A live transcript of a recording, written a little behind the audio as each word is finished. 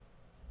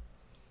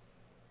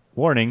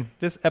Warning,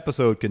 this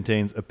episode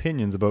contains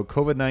opinions about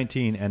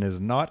COVID-19 and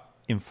is not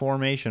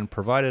information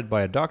provided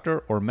by a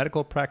doctor or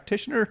medical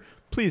practitioner.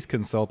 Please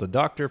consult a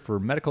doctor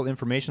for medical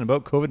information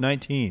about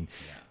COVID-19.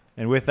 Yeah.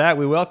 And with that,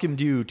 we welcome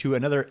you to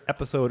another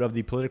episode of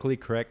the Politically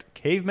Correct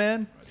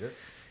Caveman. Roger.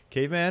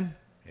 Caveman.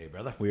 Hey,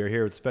 brother. We are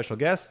here with special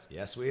guest.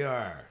 Yes, we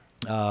are.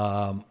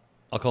 I'll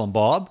call him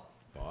Bob.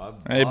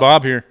 Bob. Hey,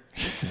 Bob here.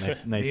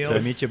 Nice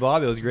to meet you,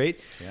 Bob. It was great.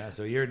 Yeah,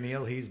 so you're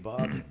Neil, he's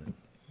Bob.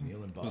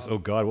 Neil and Bob. Oh,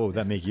 God, what would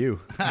that make you?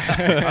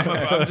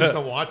 I'm just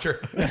a watcher.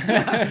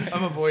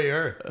 I'm a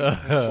voyeur.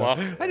 Fluff.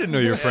 I didn't know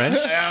you were French.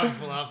 Yeah, I'm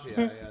fluff. Yeah,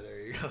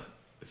 there you go.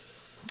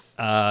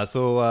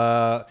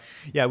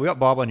 We got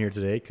Bob on here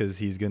today because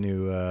he's going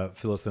to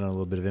fill us in on a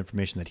little bit of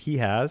information that he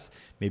has,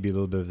 maybe a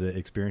little bit of the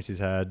experience he's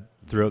had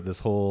throughout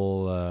this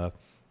whole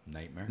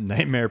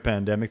nightmare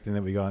pandemic thing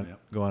that we got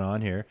going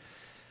on here.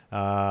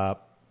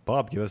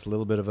 Bob, give us a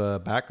little bit of a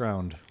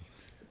background.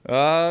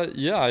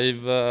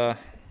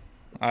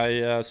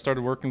 I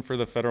started working for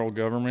the federal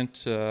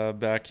government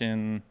back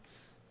in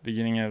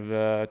beginning of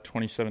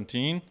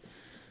 2017.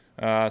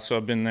 So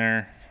I've been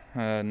there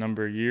a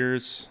number of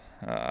years.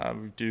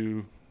 We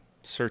do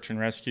search and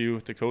rescue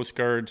with the Coast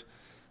Guard,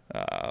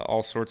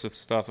 all sorts of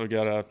stuff. I've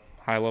got a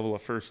high level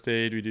of first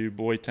aid. We do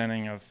buoy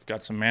tending. I've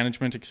got some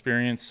management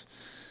experience,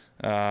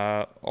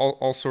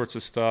 all sorts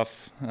of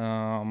stuff.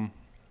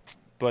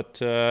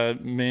 But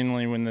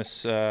mainly when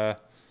this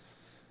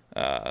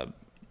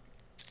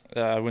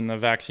when the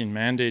vaccine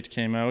mandate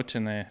came out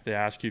and they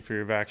ask you for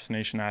your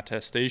vaccination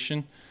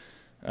attestation,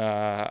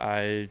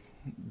 I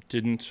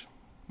didn't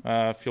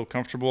feel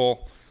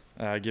comfortable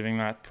giving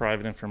that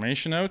private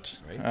information out.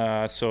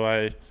 Right. So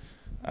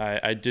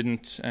I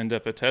didn't end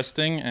up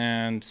attesting,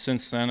 and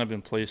since then I've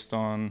been placed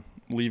on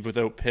leave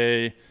without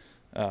pay.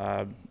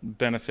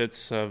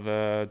 Benefits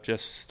have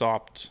just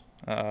stopped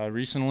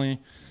recently,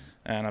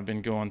 and I've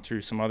been going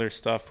through some other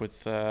stuff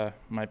with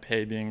my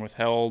pay being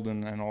withheld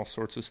and all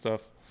sorts of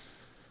stuff.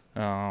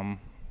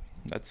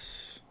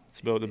 That's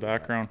about the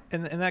background.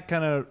 And that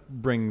kind of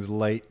brings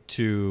light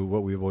to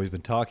what we've always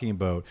been talking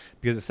about,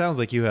 because it sounds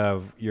like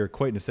you're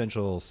quite an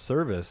essential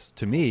service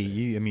to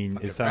me.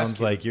 It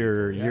sounds like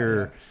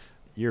you're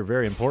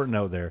very important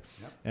out there.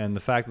 Yep. And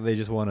the fact that they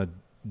just want to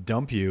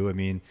dump you,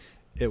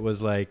 it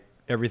was like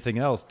everything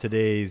else,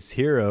 today's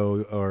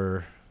hero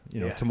or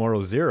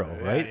tomorrow's zero,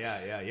 right?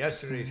 Yeah.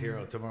 Yesterday's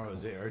hero, tomorrow's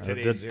zero. Or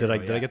today's zero.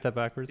 Did I get that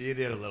backwards? You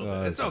did a little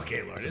bit. It's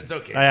okay, Lord. It's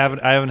okay. I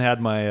haven't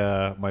had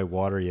my my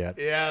water yet.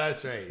 Yeah,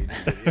 that's right.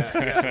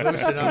 Yeah.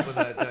 Loosen up with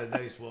that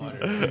nice water.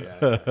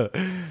 Yeah.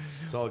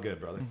 It's all good,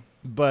 brother.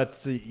 But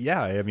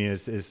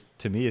it's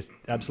to me, it's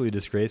absolutely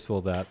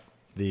disgraceful that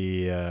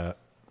the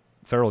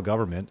federal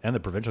government and the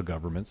provincial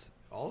governments,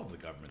 all of the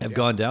governments, have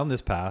gone down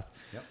this path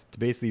to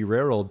basically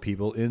railroad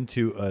people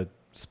into a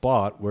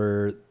spot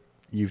where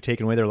you've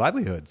taken away their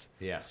livelihoods.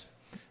 Yes.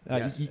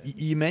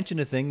 You mentioned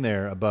a thing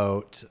there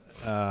about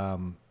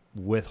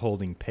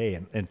withholding pay.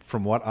 And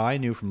from what I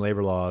knew from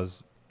labor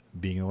laws,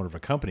 being an owner of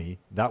a company,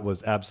 that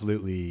was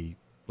absolutely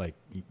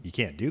you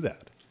can't do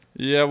that.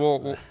 Yeah,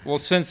 well,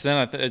 since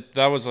then,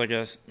 that was like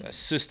a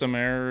system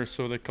error,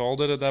 so they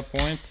called it at that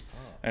point.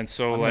 And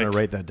so I'm going to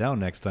write that down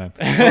next time.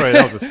 Sorry,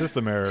 that was a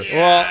system error.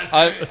 Well,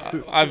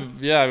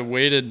 I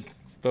waited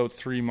about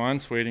 3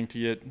 months waiting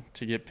to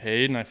get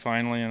paid, and I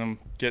finally am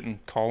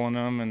calling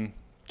them and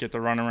get the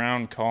runaround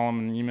and call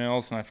them in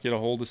emails, and I get a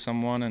hold of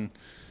someone, and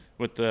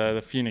with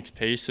the Phoenix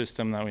pay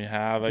system that we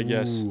have, I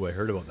guess. Ooh, I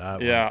heard about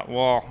that. Yeah,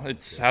 well,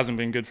 it hasn't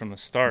been good from the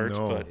start.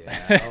 No. But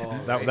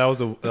that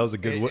was a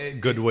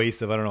good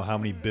waste of I don't know how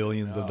many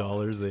billions of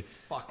dollars.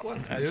 Fuck,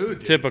 what's new?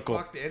 Typical.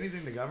 Fuck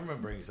anything the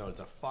government brings out. It's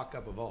a fuck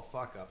up of all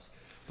fuck ups.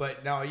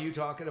 But now, are you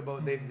talking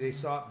about they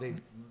stopped? They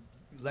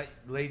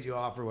laid you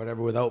off or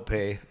whatever without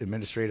pay,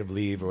 administrative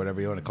leave or whatever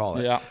you want to call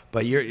it. Yeah.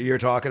 But you're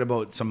talking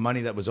about some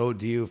money that was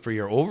owed to you for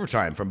your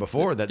overtime from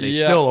before that they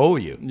still owe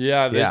you.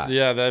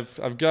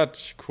 I've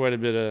got quite a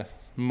bit of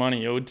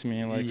money owed to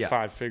me,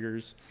 5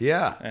 figures.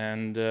 Yeah.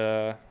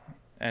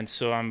 And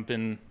so I've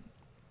been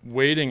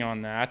waiting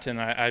on that,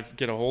 and I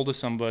get a hold of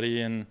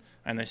somebody and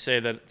they say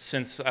that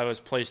since I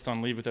was placed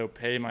on leave without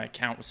pay, my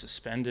account was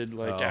suspended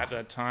at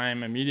that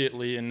time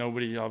immediately, and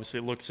nobody obviously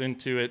looks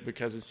into it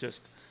because it's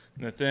just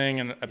the thing,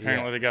 and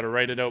apparently they got to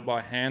write it out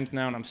by hand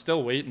now, and I'm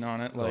still waiting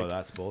on it.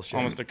 That's bullshit.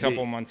 Almost a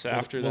couple months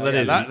after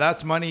that.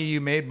 That's money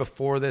you made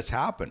before this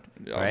happened,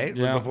 right?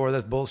 Yeah. Before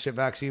this bullshit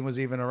vaccine was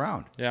even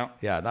around. Yeah.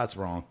 Yeah, that's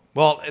wrong.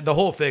 Well, the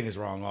whole thing is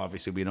wrong.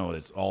 Obviously, we know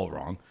it's all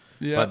wrong.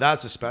 Yeah. But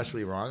that's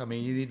especially wrong.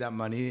 You need that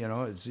money.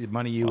 It's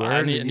money you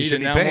earn. I need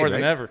it now more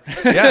than ever.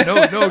 Yeah,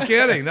 no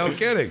kidding.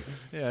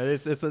 Yeah,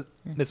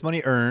 it's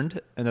money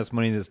earned, and that's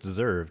money that's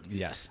deserved.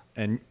 Yes.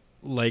 And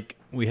like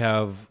we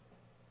have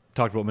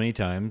talked about many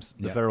times,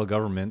 the federal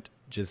government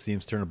just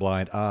seems to turn a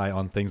blind eye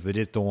on things they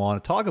just don't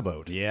want to talk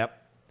about. Yep.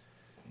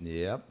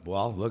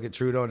 Well, look at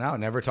Trudeau now.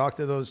 Never talked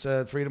to those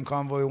Freedom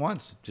Convoy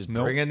once. Just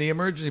bring in the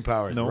emergency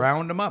powers.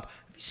 Round them up.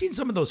 Have you seen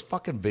some of those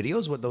fucking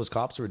videos, what those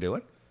cops were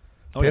doing?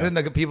 pinning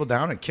the people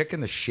down and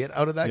kicking the shit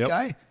out of that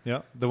guy.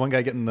 Yeah, the one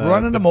guy getting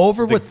running them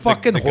over with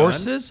fucking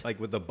horses, like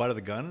with the butt of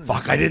the gun.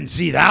 Fuck, I didn't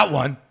see that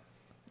one.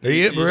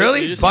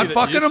 Really? Butt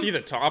fucking him? You just see the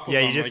top of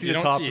him. You just see the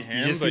top. You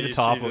just see the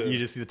top. You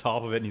just see the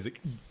top of it, and he's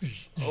like,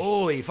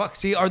 "Holy fuck!"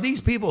 See, are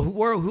these people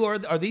who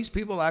are these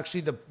people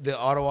actually the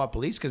Ottawa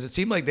police? Because it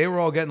seemed like they were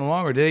all getting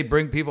along, or did they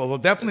bring people? Well,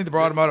 definitely they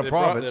brought them out of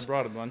province. They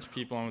brought a bunch of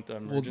people on with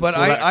them. Well, but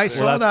I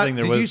saw that.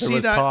 Did you see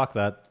that? There was talk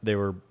that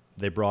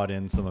they brought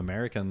in some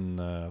American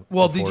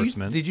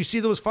enforcement. Did you see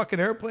those fucking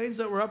airplanes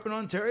that were up in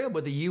Ontario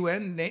with the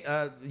UN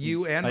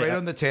right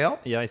on the tail?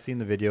 Yeah, I seen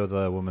the video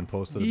the woman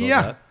posted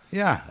about that.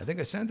 Yeah, I think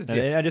I sent it to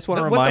you. I just want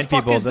to remind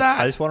people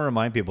I just want to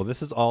remind people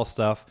this is all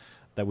stuff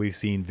that we've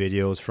seen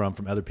videos from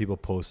other people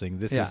posting.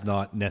 This is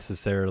not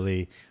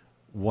necessarily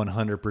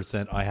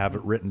 100%. I have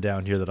it written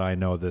down here that I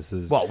know this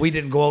is. Well, we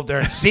didn't go out there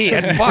and see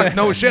it. Fuck,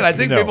 no shit. I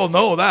think people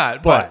know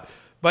that,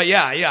 But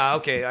yeah,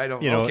 okay. I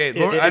don't.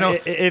 I know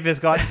if it's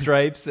got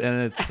stripes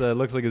and it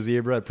looks like a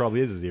zebra, it probably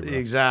is a zebra.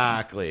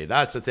 Exactly,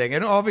 that's the thing.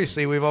 And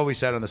obviously, we've always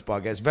said on this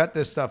podcast, vet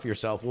this stuff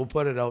yourself. We'll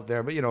put it out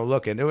there, but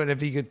look into it. And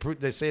if you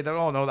could, they say that,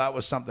 oh no, that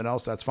was something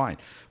else. That's fine.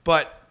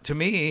 But to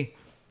me,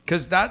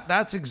 because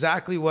that's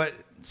exactly what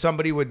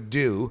somebody would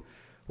do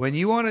when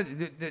you want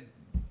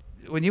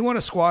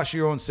to squash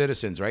your own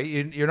citizens, right?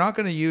 You're not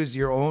going to use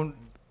your own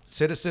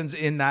citizens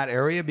in that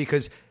area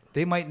because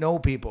they might know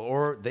people,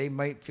 or they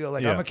might feel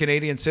like I'm a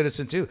Canadian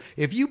citizen too.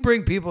 If you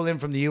bring people in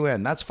from the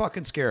UN, that's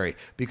fucking scary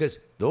because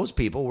those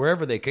people,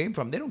 wherever they came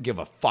from, they don't give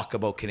a fuck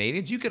about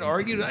Canadians. You could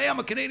argue, hey, I'm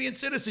a Canadian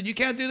citizen. You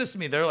can't do this to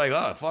me. They're like,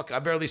 oh, fuck, I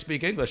barely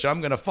speak English. I'm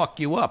going to fuck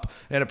you up.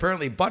 And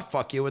apparently butt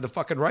fuck you with a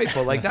fucking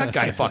rifle like that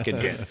guy fucking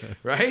did.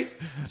 Right?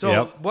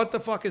 So what the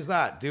fuck is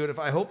that, dude?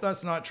 I hope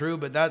that's not true,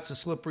 but that's a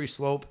slippery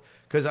slope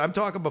because I'm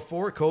talking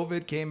before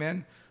COVID came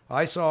in,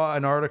 I saw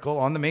an article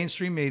on the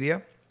mainstream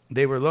media.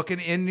 They were looking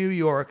in New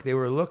York. They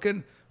were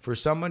looking for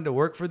someone to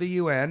work for the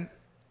UN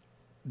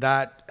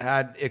that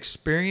had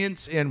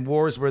experience in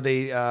wars where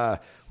they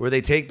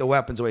take the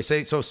weapons away.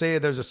 Say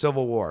there's a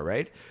civil war,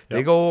 right? Yep.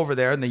 They go over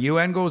there, and the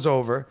UN goes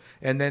over,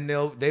 and then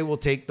they will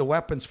take the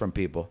weapons from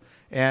people.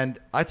 And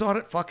I thought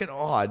it fucking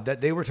odd that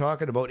they were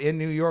talking about in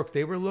New York.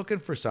 They were looking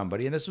for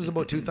somebody, and this was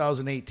about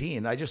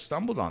 2018. I just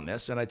stumbled on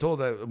this, and I told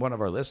one of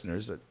our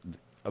listeners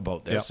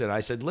about this, and I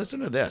said, listen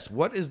to this.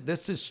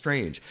 This is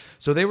strange.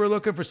 So they were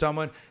looking for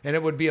someone, and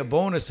it would be a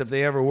bonus if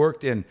they ever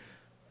worked in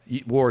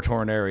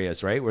war-torn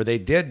areas, right, where they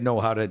did know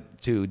how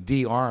to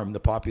de-arm the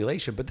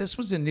population. But this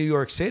was in New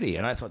York City,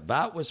 and I thought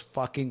that was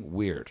fucking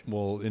weird.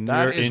 Well, in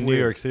New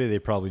York City, they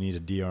probably need to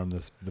de-arm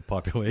the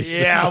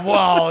population. Yeah,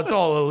 well, it's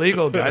all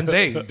illegal guns.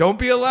 Hey, don't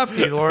be a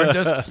lefty, Lauren.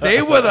 Just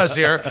stay with us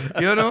here.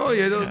 Those are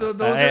illegal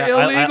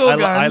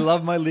guns. I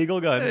love my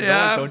legal guns.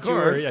 Yeah, don't you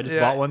worry. I just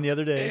bought one the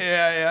other day.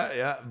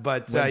 Yeah.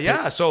 But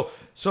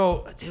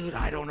So, dude,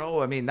 I don't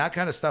know. I mean, that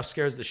kind of stuff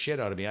scares the shit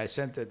out of me. I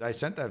sent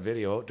that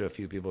video out to a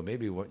few people.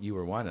 Maybe you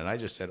were one, and I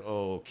just said,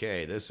 "Oh,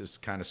 okay, this is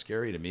kind of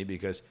scary to me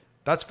because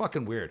that's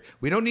fucking weird.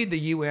 We don't need the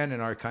UN in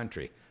our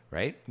country,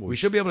 right? We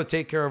should be able to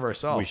take care of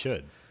ourselves. We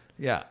should.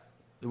 Yeah,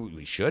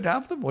 we should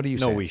have them. What do you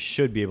say? No, we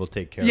should be able to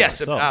take care of ourselves.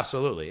 Yes,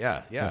 absolutely.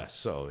 Yeah.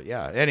 So,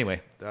 yeah.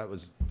 Anyway, that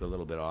was a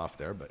little bit off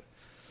there,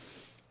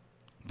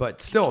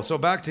 but still. So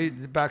back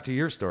to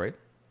your story.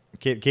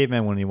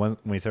 Caveman, when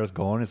he starts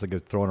going, it's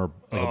like throwing a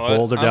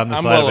boulder down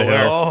the side of a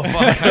hill. Oh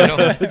fuck! I know.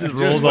 It just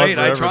rolls wait.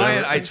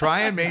 I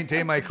try and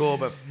maintain my cool,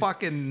 but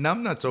fucking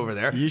numbnuts over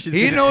there.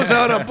 He knows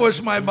how to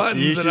push my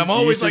buttons, and I'm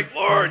always like,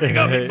 Lord, you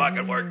got me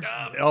fucking worked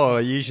up. Oh,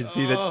 you should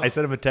see that. I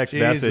sent him a text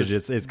message.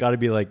 It's got to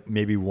be like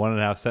maybe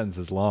 1.5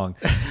 sentences long,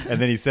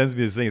 and then he sends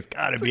me this thing. It's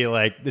got to be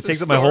like it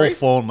takes up my whole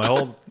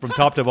phone, from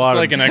top to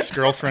bottom. It's like an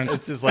ex-girlfriend.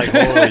 It's just like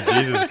holy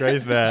Jesus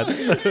Christ, man.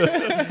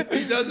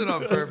 He does it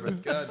on purpose.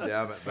 God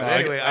damn it. But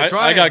anyway,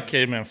 I got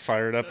Caveman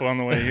fired up on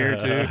the way here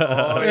too.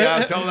 Oh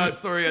yeah, tell that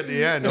story at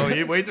the end. Oh,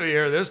 you wait till you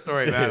hear this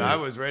story, man. I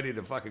was ready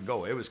to fucking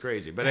go. It was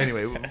crazy. But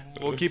anyway,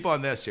 we'll keep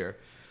on this here.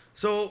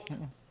 So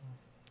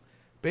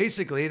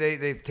basically,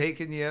 they've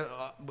taken you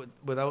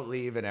without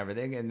leave and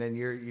everything, and then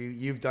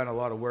you've done a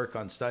lot of work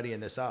on studying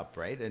this up,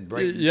 right? And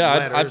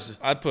letters.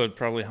 I put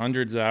probably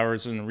hundreds of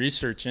hours in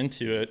research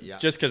into it,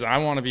 just because I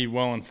want to be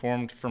well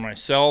informed for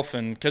myself,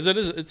 and because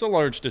it's a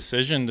large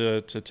decision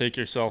to take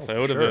yourself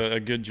out of a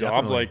good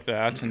job like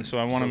that, and so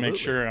I want to make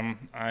sure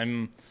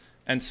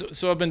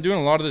so I've been doing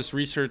a lot of this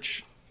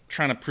research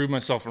trying to prove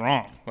myself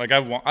wrong. Like I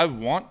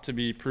want to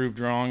be proved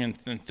wrong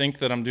and think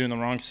that I'm doing the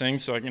wrong thing,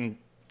 so I can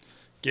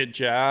get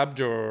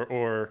jabbed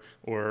or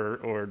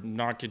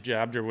not get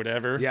jabbed or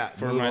whatever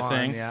for my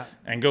thing,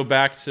 and go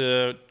back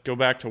to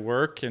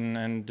work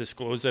and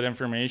disclose that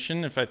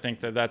information if I think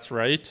that that's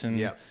right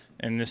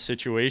in this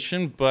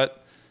situation.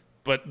 But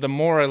the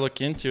more I look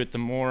into it, the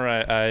more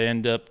I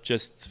end up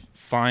just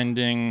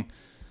finding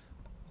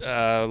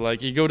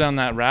like you go down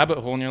that rabbit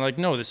hole and you're like,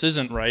 no, this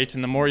isn't right.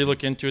 And the more you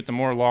look into it, the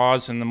more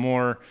laws and the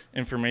more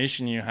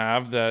information you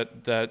have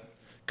that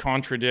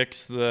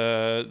contradicts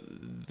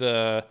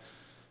the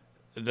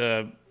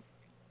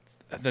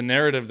the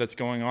narrative that's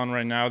going on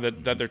right now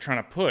that they're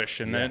trying to push,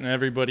 and then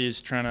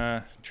everybody's trying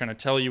to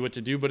tell you what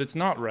to do, but it's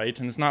not right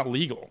and it's not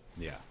legal.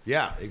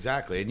 Yeah,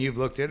 exactly. And you've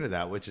looked into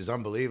that, which is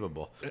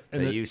unbelievable.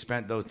 And you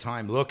spent those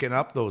time looking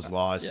up those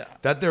laws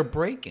that they're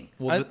breaking,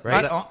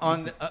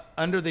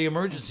 under the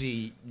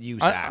Emergency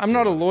Use Act. I'm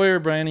not a lawyer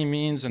by any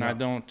means, and I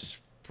don't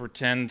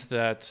pretend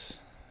that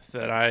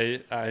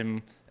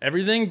I'm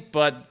everything,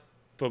 but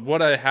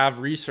what I have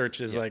researched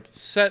is like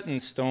set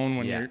in stone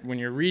when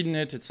you're reading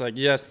it. It's like,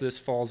 yes, this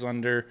falls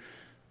under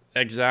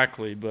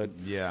exactly, but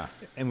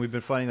and we've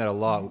been finding that a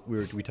lot.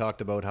 We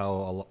talked about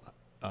how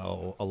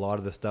a lot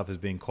of the stuff is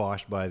being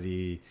quashed by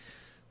the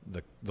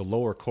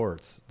lower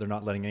courts. They're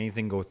not letting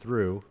anything go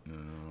through,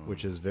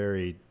 which is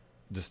very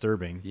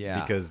disturbing.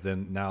 Yeah, because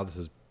then now this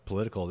is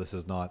political. This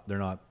is not. They're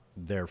not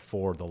there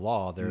for the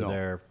law. They're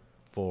there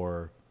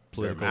for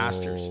political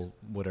masters,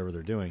 whatever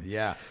they're doing.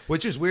 Yeah,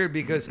 which is weird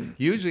because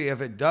usually if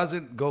it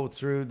doesn't go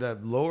through the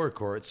lower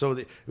court, so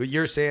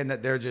you're saying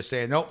that they're just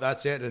saying, nope,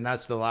 that's it, and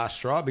that's the last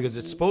straw, because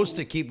it's supposed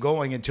to keep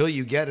going until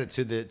you get it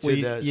to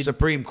the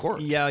Supreme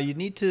Court. Yeah, I'd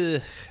need to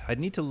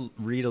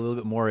read a little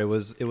bit more. It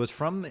was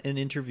from an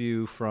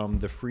interview from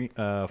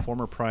the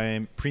former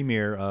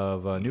premier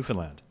of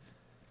Newfoundland.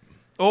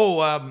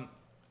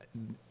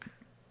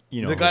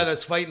 The guy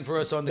that's fighting for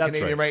us on the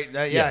Canadian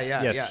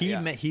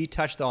right. He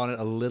touched on it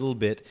a little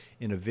bit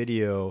in a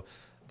video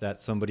that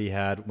somebody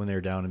had when they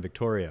were down in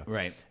Victoria.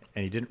 Right.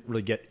 And he didn't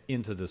really get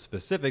into the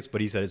specifics,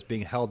 but he said it's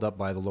being held up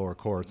by the lower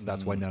courts.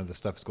 That's why none of the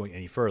stuff is going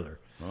any further.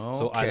 Okay.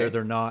 So either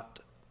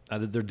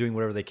they're doing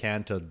whatever they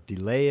can to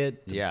delay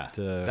it. That's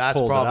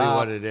probably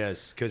what it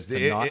is, because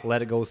they not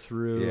let it go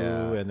through,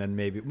 and then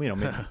maybe they'll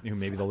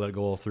let it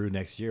go through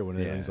next year when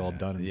everything's all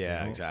done.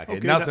 And, exactly.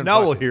 Okay,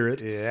 now we'll hear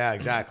it. Yeah,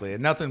 exactly.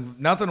 And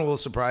nothing will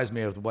surprise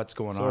me with what's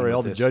going on. Sorry,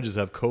 all the judges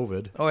have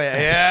COVID. Oh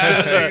yeah,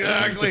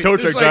 exactly. The tow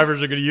truck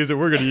drivers are going to use it.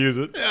 We're going to use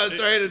it. Yeah, that's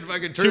right. And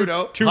fucking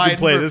Trudeau two can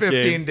play for this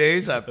 15 game.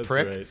 days. That that's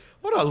prick. Right.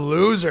 What a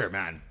loser,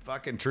 man.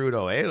 Fucking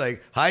Trudeau, eh?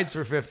 Like, hides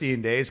for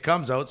 15 days,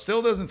 comes out,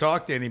 still doesn't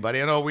talk to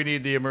anybody. I know we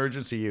need the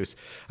emergency use.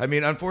 I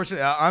mean,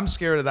 unfortunately, I'm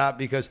scared of that,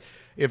 because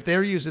if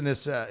they're using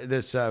this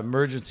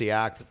Emergency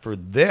Act for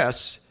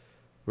this,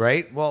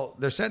 right? Well,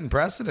 they're setting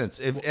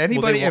precedents. If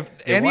anybody,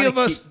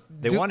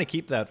 they want to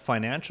keep that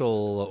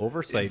financial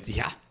oversight.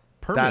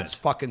 Permanent. That's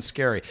fucking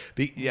scary.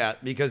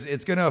 Because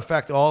it's going to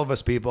affect all of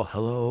us people.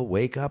 Hello,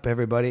 wake up,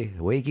 everybody.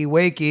 Wakey,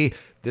 wakey.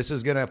 This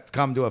is going to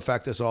come to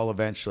affect us all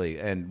eventually.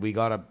 And we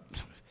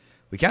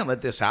can't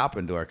let this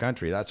happen to our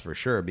country. That's for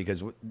sure.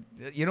 Because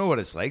you know what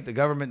it's like. The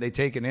government, they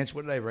take an inch.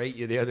 What did I write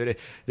you the other day?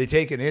 They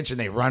take an inch and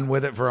they run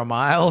with it for a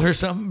mile or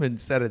something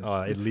instead of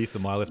at least a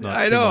mile, if not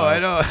I 2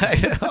 miles.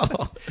 I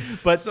know.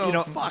 But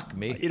so, fuck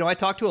me. I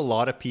talk to a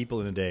lot of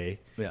people in a day.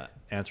 Yeah.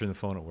 Answering the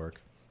phone at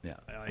work. Yeah.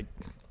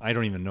 I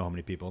don't even know how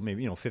many people.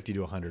 Maybe 50 to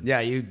 100.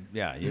 Yeah, you're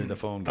the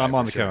phone guy. I'm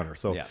on the counter.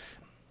 So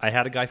I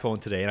had a guy phone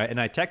today, and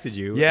I texted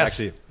you. Yes,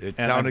 actually, it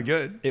sounded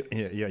good.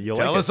 You'll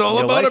Tell like us all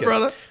about it,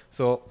 brother.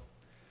 So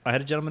I had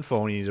a gentleman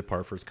phone. He needed a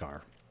part for his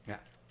car. Yeah.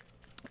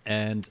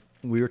 And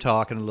we were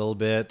talking a little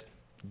bit,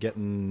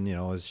 getting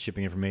his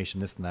shipping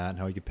information, this and that, and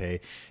how he could pay.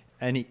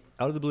 And he,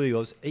 out of the blue, he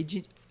goes, "Hey,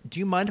 do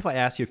you mind if I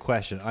ask you a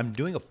question? I'm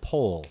doing a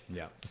poll."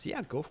 Yeah. I said,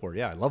 "Yeah, go for it.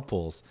 Yeah, I love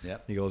polls." Yeah.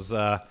 He goes,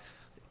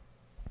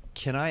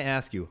 "Can I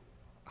ask you,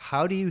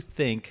 how do you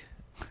think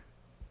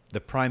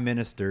the Prime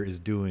Minister is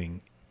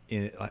doing?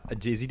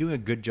 Is he doing a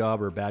good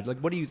job or a bad? Like,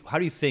 how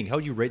do you think? How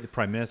would you rate the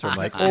Prime Minister?" I'm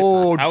like,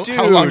 dude,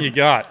 how long you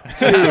got,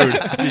 dude?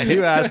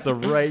 You asked the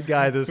right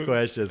guy this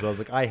question. So I was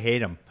like, I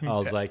hate him. I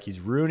was like, he's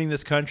ruining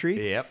this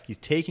country. Yep. He's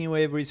taking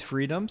away everybody's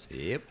freedoms.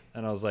 Yep.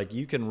 And I was like,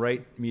 you can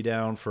write me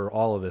down for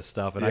all of this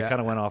stuff. And I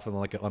kind of went off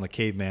on a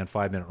caveman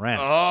 5-minute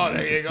rant. Oh,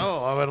 there you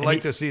go. I would have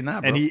liked to have seen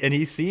that, bro. And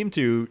he seemed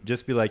to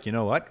just be like, you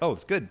know what? Oh,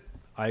 it's good.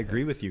 I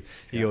agree with you.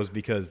 He goes,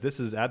 because this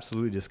is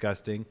absolutely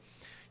disgusting.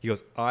 He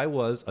goes, I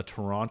was a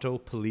Toronto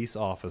police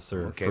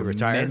officer for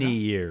many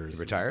years.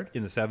 Retired?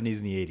 In the 70s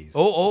and the 80s.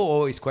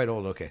 Oh, he's quite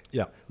old. Okay.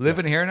 Yeah.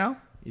 Living here now?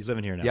 He's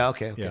living here now. Yeah,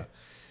 okay. Yeah.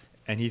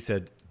 And he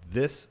said,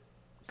 this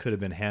could have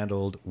been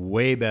handled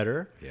way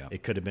better. Yeah.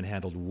 It could have been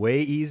handled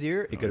way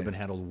easier. It could have been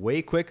handled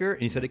way quicker.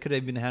 And he said it could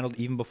have been handled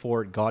even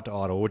before it got to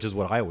Ottawa, which is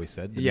what I always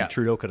said.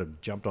 Trudeau could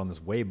have jumped on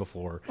this way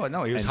before. Oh,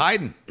 no, he was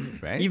hiding,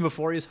 right? Even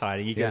before he was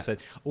hiding, he could have said,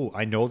 oh,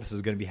 I know this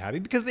is going to be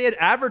happening, because they had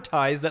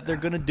advertised that they're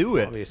going to do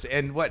it. Obviously.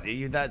 And what, are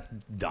you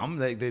that dumb?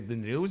 The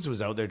news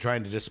was out there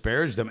trying to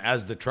disparage them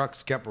as the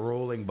trucks kept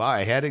rolling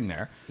by, heading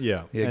there.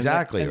 Yeah.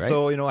 Exactly, and right?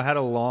 So, I had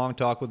a long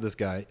talk with this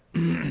guy,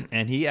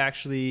 and he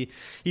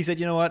said,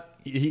 you know what?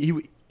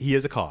 He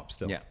is a cop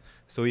still. Yeah.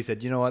 So he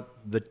said, you know what?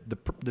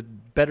 The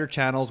better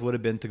channels would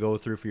have been to go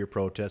through for your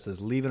protests is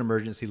leave an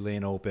emergency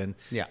lane open.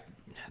 Yeah.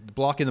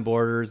 Blocking the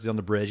borders on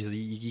the bridge. He said,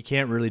 you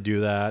can't really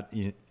do that.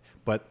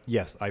 But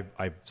yes,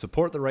 I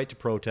support the right to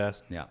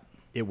protest. Yeah.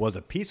 It was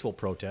a peaceful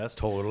protest.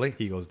 Totally.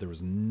 He goes, there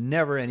was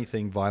never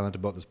anything violent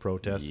about this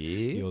protest.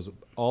 Yeah. He goes,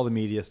 all the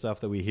media stuff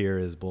that we hear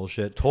is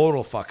bullshit.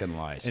 Total fucking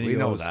lies. And we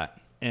know that.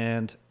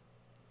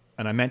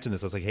 And I mentioned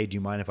this. I was like, hey, do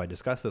you mind if I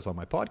discuss this on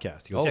my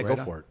podcast? He goes, yeah, right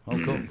go on. for it.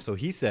 Oh, cool. So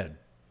he said,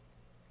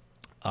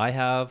 I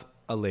have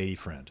a lady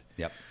friend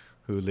Yep.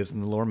 who lives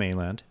in the Lower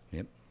Mainland.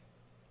 Yep.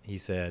 He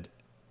said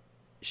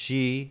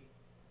she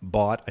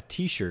bought a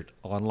T-shirt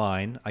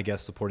online, I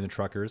guess supporting the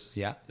truckers.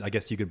 Yeah. I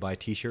guess you could buy a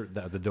T-shirt.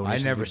 The I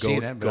donations never would go,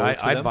 seen it, go but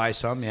to I'd them. buy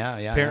some. Yeah.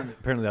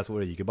 Apparently that's what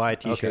it is. You could buy a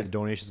T-shirt. Okay. The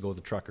donations go to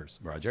the truckers.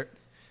 Roger.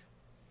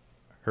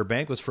 Her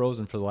bank was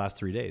frozen for the last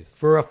 3 days.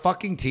 For a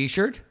fucking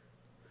T-shirt?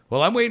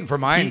 Well, I'm waiting for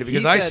mine He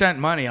because I said- sent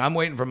money. I'm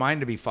waiting for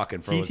mine to be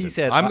fucking frozen.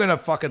 said- I'm going to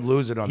fucking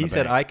lose it on He the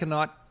said, bank. I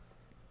cannot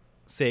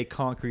say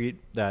concrete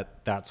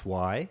that's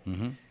why.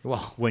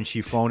 Well, When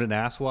she phoned and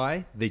asked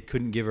why, they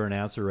couldn't give her an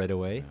answer right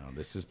away. no,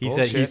 this is He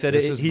bullshit. said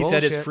This is he said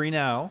bullshit. it's free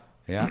now,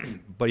 Yeah.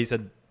 but he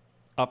said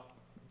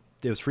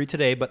it was free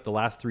today, but the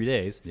last 3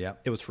 days, Yeah.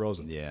 it was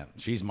frozen. Yeah.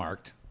 She's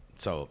marked.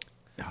 So,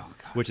 oh, God.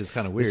 Which is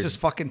kind of weird. This is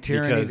fucking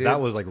tyranny, because dude. that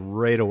was like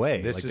right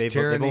away. This like is they've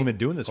tyranny. only been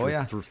doing this Oh,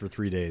 yeah. for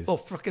 3 days. Well,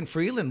 frickin'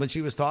 Freeland, when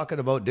she was talking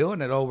about doing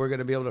it, we're going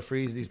to be able to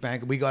freeze these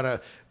banks. We got to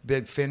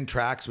bid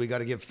FinTrax. We got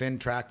to give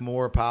FinTrack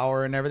more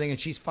power and everything. And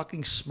she's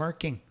fucking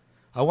smirking.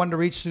 I wanted to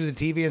reach through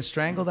the TV and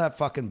strangle that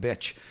fucking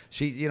bitch.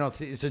 She,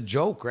 it's a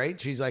joke,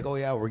 right? She's like, oh,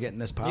 yeah, we're getting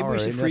this power. Maybe we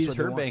should and that's freeze what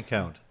they her want. bank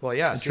account. Well,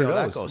 yeah, And see how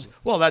that Trudeau's. goes.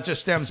 Well, that just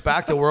stems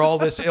back to we're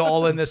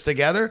all in this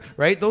together,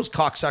 right? Those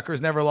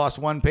cocksuckers never lost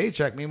one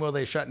paycheck. Meanwhile,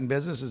 they're shutting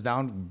businesses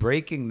down,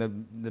 breaking the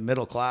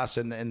middle class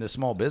and the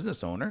small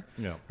business owner.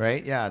 Yeah.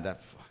 Right? Yeah,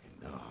 that fucking...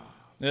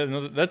 Yeah,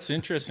 no, that's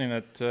interesting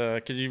that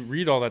because you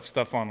read all that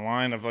stuff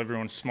online of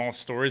everyone's small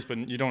stories, but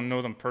you don't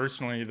know them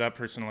personally. That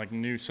person like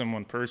knew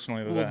someone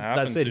personally that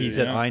happened That's it. to. He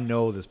said, yeah. I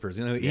know this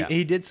person. Yeah.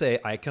 He did say,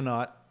 I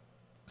cannot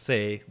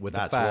say with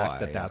That's the fact why,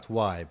 that yeah. that's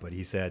why, but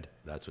he said,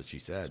 That's what she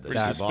said. pretty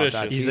That she bought that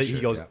suspicious. he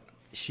t-shirt, goes, yeah.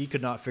 she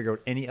could not figure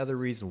out any other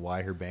reason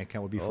why her bank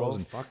account would be Oh,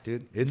 frozen. fuck,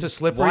 dude. It's a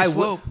slippery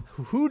slope.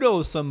 Who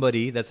knows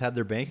somebody that's had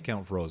their bank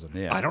account frozen?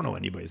 Yeah. I don't know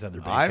anybody that's had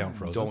their bank I account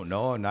frozen. don't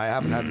know, and I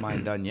haven't had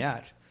mine done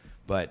yet.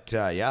 But,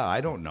 yeah, I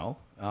don't know.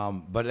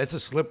 But it's a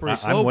slippery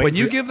slope. When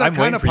you give that I'm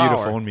kind waiting of for you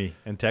power... to phone me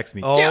and text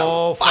me.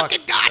 Oh, fuck.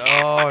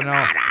 Oh,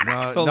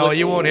 no,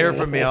 you won't hear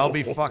from me. I'll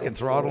be fucking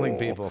throttling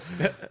people.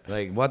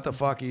 Like, what the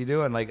fuck are you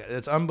doing? Like,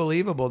 it's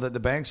unbelievable that the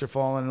banks are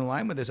falling in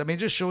line with this. I mean, it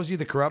just shows you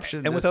the corruption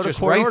and that's without a just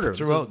court rife order.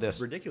 throughout It's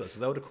this. ridiculous.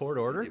 Without a court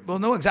order? Well,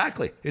 no,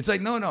 exactly. It's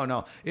like,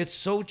 no. It's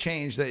so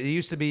changed that it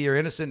used to be you're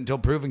innocent until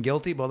proven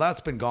guilty. Well,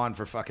 that's been gone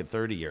for fucking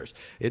 30 years.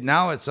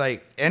 Now it's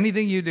like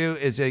anything you do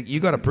is like, you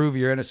got to prove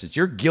your innocence.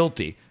 You're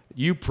guilty.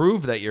 You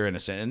prove that you're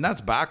innocent. And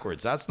that's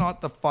backwards. That's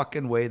not the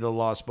fucking way the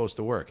law's supposed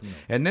to work.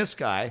 And this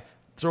guy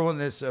throwing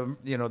this,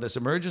 this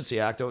emergency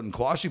act out and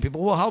quashing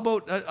people. Well, how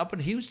about up in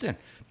Houston?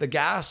 The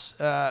gas...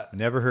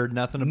 Never heard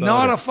nothing about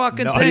Not it. a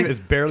fucking Not thing. even- It's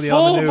barely Full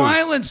on the news.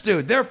 violence,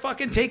 dude. They're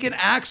fucking taking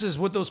axes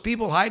with those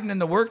people hiding in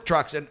the work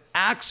trucks and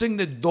axing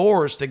the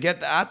doors to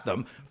get at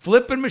them,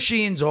 flipping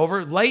machines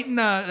over, lighting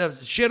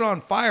shit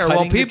on fire while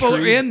Cutting the people are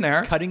trees- in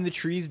there. Cutting the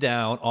trees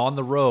down on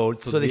the road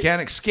So they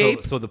can't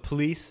escape? So the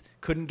police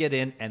couldn't get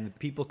in and the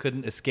people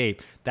couldn't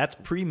escape. That's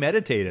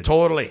premeditated.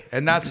 Totally.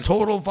 And that's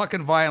total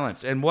fucking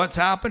violence. And what's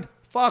happened?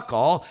 Fuck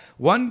all.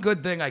 One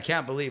good thing I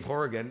can't believe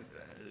Horgan,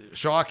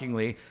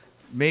 shockingly,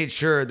 made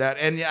sure that,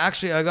 and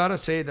actually I got to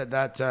say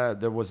that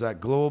there was that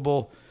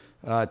global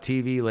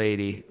TV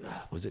lady,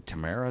 was it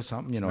Tamara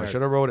something? I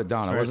should have wrote it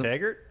down. I Tamara wasn't.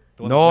 Taggart?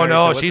 The one No, that's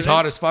married to- she's what's her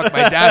hot name? as fuck.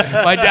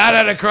 My dad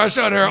had a crush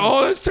on her.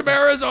 Oh, this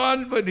Tamara's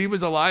on, but he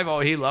was alive. Oh,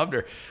 he loved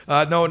her.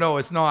 No,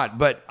 it's not.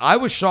 But I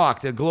was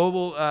shocked. The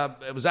global,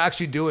 it was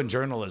actually doing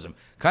journalism,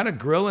 kind of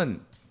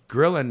grilling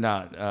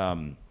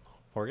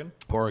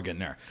Oregon?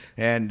 there.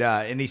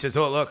 And he says,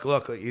 oh, look,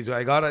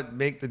 I got to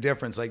make the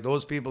difference. Like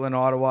those people in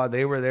Ottawa,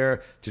 they were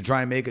there to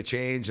try and make a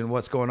change and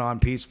what's going on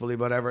peacefully,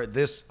 whatever.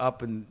 This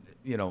up in,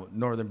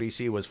 northern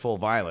BC was full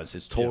violence.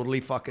 It's totally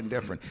fucking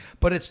different.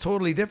 But it's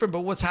totally different.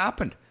 But what's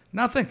happened?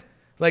 Nothing.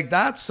 Like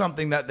that's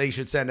something that they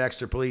should send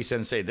extra police in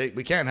and say,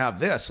 we can't have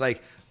this.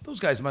 Like those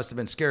guys must have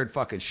been scared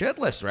fucking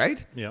shitless,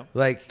 right? Yeah.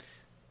 Like,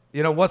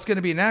 what's going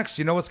to be next?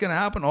 You know what's going to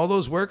happen? All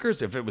those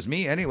workers, if it was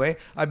me anyway,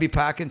 I'd be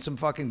packing some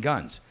fucking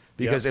guns.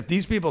 Because if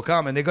these people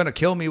come and they're going to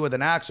kill me with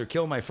an axe or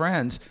kill my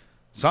friends,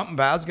 something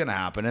bad's going to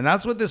happen. And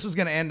that's what this is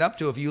going to end up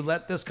to if you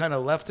let this kind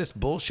of leftist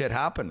bullshit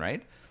happen,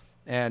 right?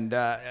 And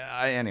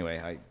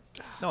I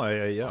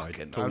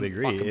totally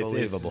agree.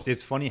 Unbelievable.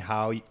 It's funny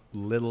how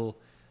little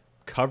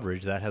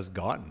coverage that has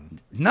gotten.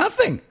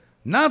 Nothing.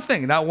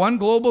 That one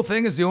global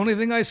thing is the only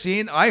thing I've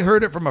seen. I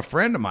heard it from a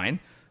friend of mine.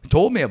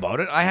 Told me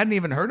about it. I hadn't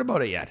even heard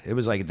about it yet. It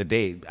was like the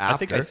day after. I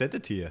think I sent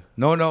it to you.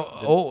 No.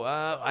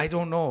 I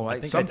don't know.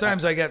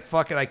 Sometimes I get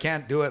fucking. I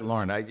can't do it,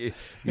 Lauren.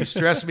 You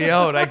stress me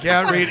out. I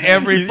can't read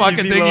every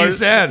fucking thing you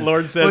said.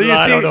 Lauren said,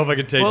 I don't know if I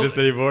can take this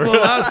anymore. Well,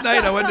 last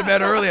night I went to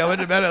bed early. I went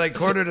to bed at like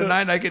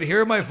 8:45. I could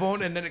hear my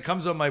phone, and then it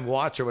comes on my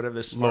watch or whatever,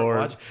 this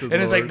smartwatch, and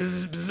it's like,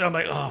 bzz, bzz. I'm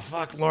like, oh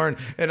fuck, Lauren,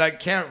 and I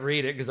can't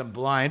read it because I'm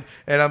blind,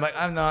 and I'm like,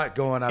 I'm not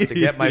going up to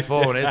get my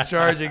phone. It's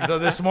charging. So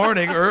this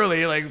morning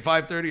early, like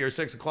 5:30 or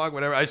 6 o'clock,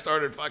 whatever, I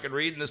started fucking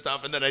reading the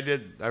stuff, and then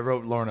I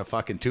wrote Lauren a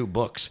fucking 2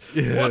 books.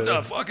 Yeah. What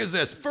the fuck is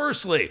this?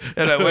 Firstly,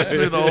 and I went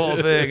through the whole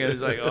thing, and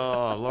it's like,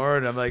 oh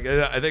Lauren, I'm like,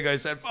 I think I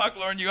said, fuck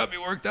Lauren, you got me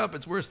worked up.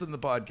 It's worse than the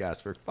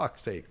podcast, for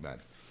fuck's sake, man.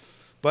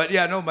 But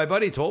yeah, no, my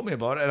buddy told me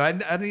about it, and I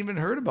hadn't even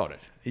heard about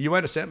it. You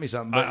might have sent me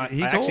something, but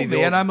he told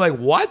me, and I'm like,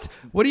 what?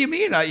 What do you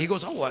mean? He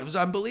goes, oh, it was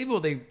unbelievable.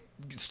 They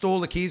stole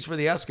the keys for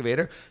the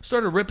excavator,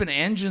 started ripping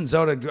engines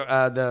out of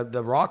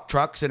the rock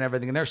trucks and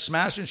everything, and they're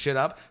smashing shit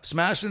up,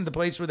 smashing the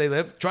place where they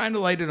live, trying to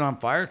light it on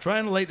fire,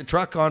 trying to light the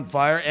truck on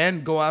fire,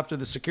 and go after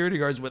the security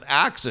guards with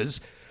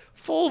axes.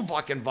 Full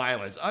fucking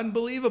violence.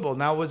 Unbelievable.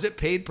 Now, was it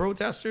paid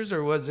protesters,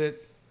 or was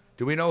it...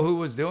 Do we know who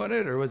was doing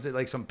it, or was it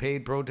like some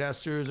paid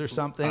protesters or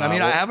something? I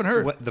mean, I haven't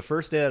heard. The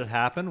first day that it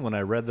happened, when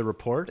I read the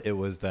report, it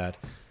was that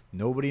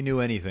nobody knew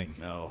anything.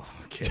 No,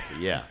 okay,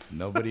 yeah,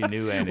 nobody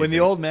knew anything. When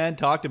the old man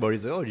talked about it,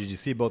 he's like, oh, did you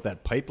see about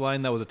that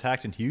pipeline that was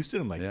attacked in Houston?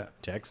 I'm like, yeah.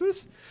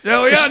 Texas?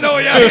 Oh, yeah, no,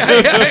 yeah,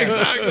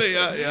 exactly,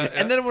 yeah.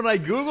 And then when I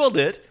Googled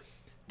it,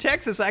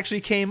 Texas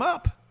actually came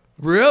up.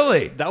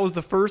 Really? That was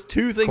the first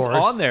two things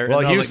on there. Well,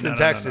 Houston, like,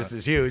 no, Texas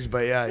is huge,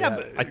 but yeah.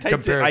 But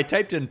I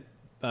typed in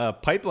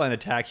pipeline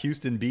attack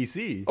Houston,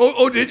 BC.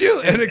 Oh, did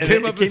you? And it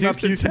came up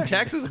Houston,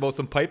 Texas, about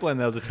some pipeline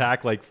that was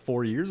attacked like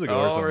 4 years ago. Oh,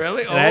 or something.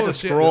 Really? And I had to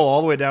scroll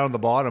all the way down to the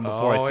bottom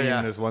before I seen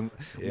yeah. this one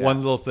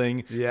little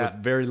thing with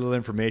very little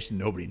information.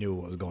 Nobody knew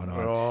what was going on.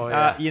 Oh,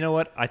 yeah. You know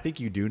what? I think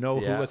you do know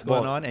what's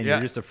going on, and you're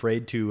just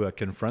afraid to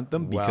confront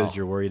them because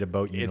you're worried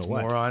about it's know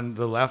what. more on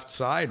the left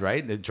side,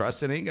 right? The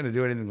Justin ain't going to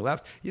do anything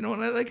left. You know what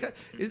I like?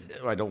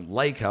 I don't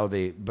like how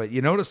but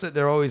you notice that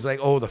they're always like,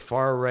 oh, the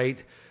far right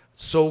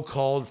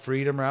so-called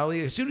freedom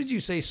rally. As soon as you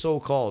say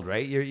so-called,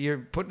 right, you're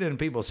putting it in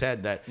people's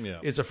head that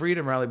it's a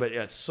freedom rally, but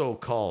it's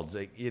so-called.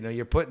 Like,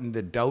 you're putting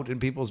the doubt in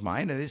people's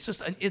mind, and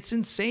it's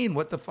insane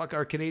what the fuck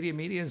our Canadian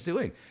media is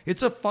doing.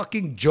 It's a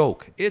fucking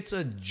joke. It's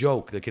a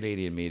joke, the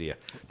Canadian media.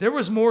 There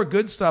was more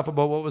good stuff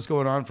about what was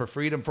going on for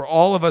freedom for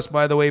all of us,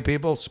 by the way,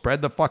 people.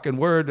 Spread the fucking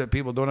word that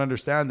people don't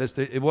understand this.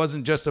 It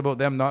wasn't just about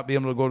them not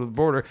being able to go to the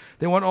border.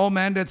 They want all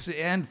mandates to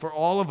end for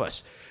all of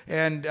us.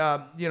 And,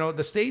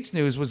 the States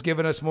News was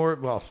giving us more,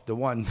 well, the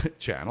one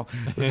channel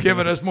was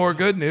giving us more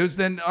good news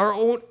than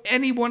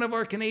any one of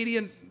our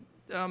Canadian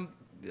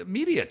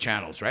media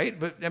channels, right?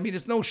 But, I mean,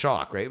 it's no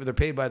shock, right? They're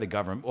paid by the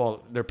government.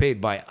 Well, they're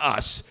paid by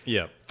us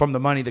from the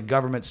money the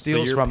government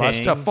steals from us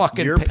to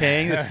fucking... You're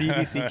paying the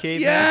CBC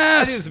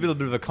Yes! I think it's a little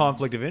bit of a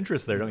conflict of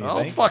interest there, don't you think?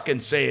 I'll fucking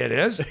say it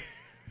is.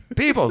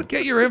 People,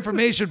 get your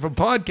information from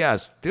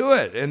podcasts. Do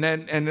it. And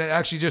then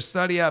actually just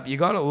study up. You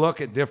got to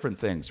look at different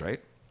things,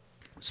 right?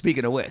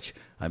 Speaking of which,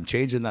 I'm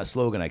changing that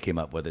slogan I came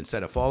up with.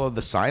 Instead of follow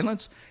the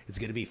silence, it's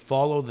going to be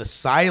follow the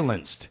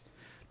silenced.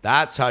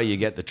 That's how you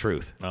get the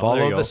truth.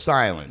 Follow the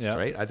silenced,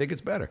 right? I think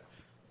it's better.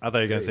 I thought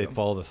you were going to say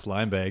follow the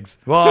slime bags.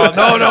 Well,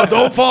 no,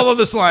 don't follow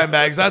the slime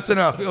bags. That's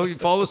enough. You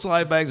follow the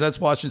slime bags.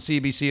 That's watching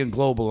CBC and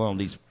Global on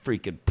these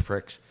freaking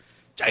pricks.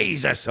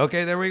 Jesus.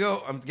 Okay, there we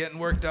go. I'm getting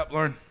worked up,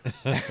 Lauren.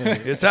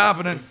 It's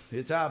happening.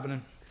 It's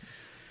happening.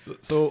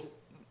 So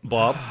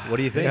Bob, what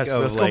do you think? Yes,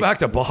 let's go back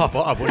to Bob.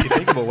 Bob, what do you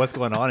think about what's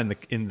going on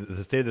in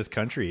the state of this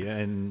country,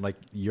 and like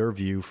your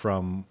view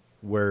from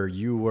where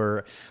you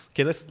were?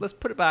 Okay, let's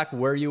put it back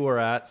where you were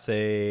at,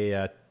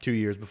 say 2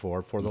 years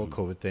before the whole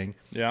COVID thing,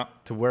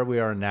 to where we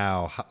are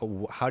now.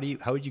 How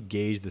would you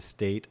gauge the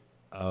state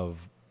of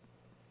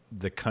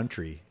the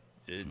country?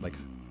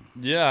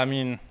 I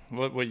mean,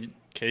 what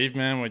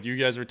caveman, what you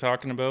guys were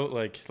talking about,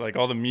 like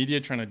all the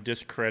media trying to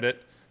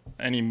discredit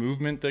any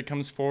movement that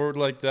comes forward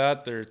like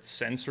that. They're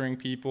censoring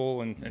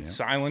people and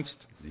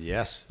silenced.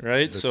 Yes.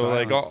 Right. So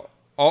silenced. Like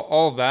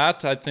all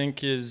that I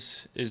think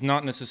is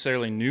not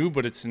necessarily new,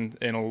 but it's in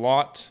a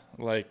lot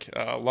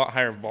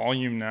higher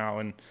volume now.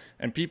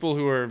 And people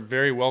who are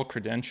very well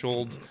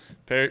credentialed,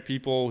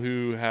 people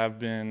who have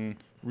been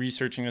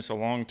researching this a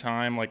long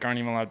time, like aren't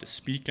even allowed to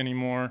speak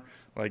anymore.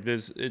 Like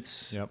there's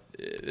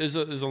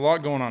a lot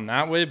going on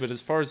that way, but as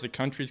far as the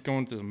country's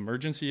going with this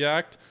emergency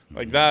act,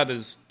 like that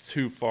is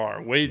too far,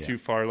 way too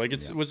far. Like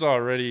it was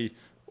already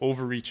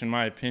overreach in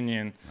my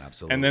opinion.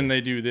 Absolutely. And then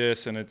they do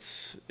this, and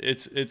it's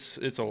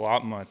a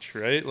lot much,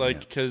 right?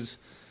 Like because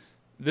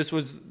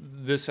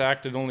this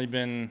act had only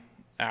been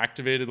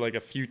activated like a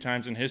few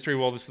times in history.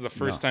 Well, this is the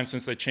first time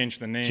since they changed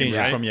the name,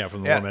 right? from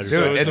the war measures.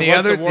 Dude,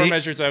 so the war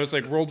measures, I was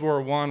like World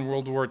War I,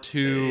 World War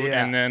II,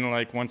 and then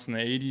like once in the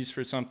 80s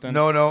for something.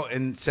 No,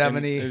 in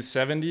 70. In the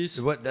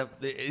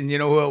 70s. And you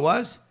know who it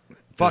was?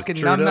 Fucking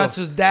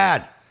Numbnuts'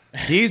 dad.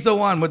 He's the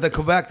one with the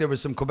Quebec. There was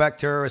some Quebec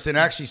terrorists, and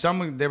actually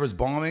there was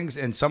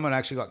bombings, and someone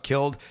actually got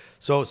killed.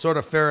 So sort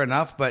of fair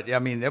enough, but I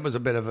mean, it was a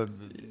bit of a.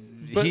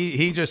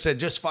 He just said,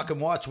 just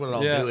fucking watch what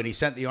I'll do, and he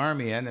sent the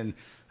army in, and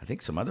I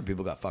think some other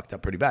people got fucked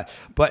up pretty bad.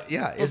 But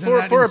yeah, isn't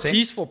that for insane? A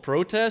peaceful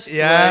protest?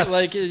 Yes,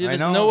 like there's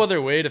no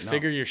other way to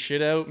figure your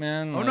shit out,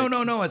 man. Oh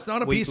no! It's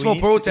not a peaceful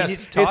protest.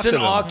 It's an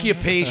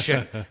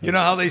occupation. You know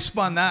how they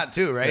spun that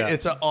too, right?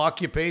 It's an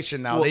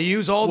occupation now. They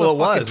use all the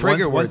fucking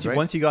trigger words.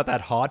 Once you got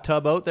that hot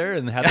tub out there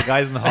and had the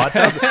guys in the hot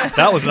tub,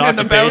 that was an and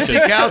occupation. And the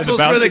bouncy castles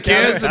for the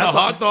kids, and the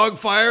hot dog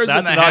fires,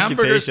 and the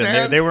hamburger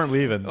stand. They weren't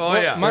leaving. Oh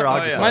yeah,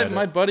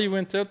 my buddy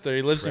went out there.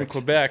 He lives in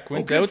Quebec.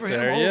 Went out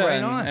there,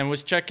 and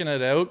was checking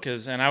it out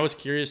and and I was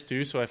curious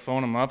too, so I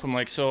phoned him up. I'm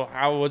like, so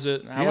how was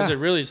it? How was it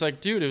really? He's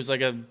like, dude, it was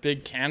like a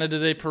big Canada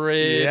Day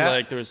parade. Yeah.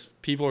 Like there was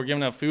people were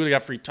giving out food. I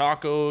got free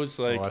tacos.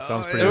 Like that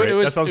sounds it pretty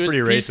was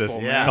racist.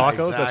 peaceful, Yeah,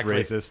 Tacos,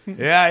 exactly. that's racist.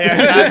 Yeah,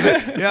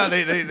 exactly. Yeah,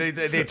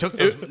 they took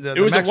the it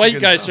was a white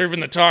Mexican guy stuff. serving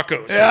the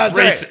tacos. Yeah, that's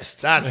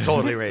racist. Right. That's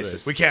totally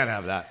racist. We can't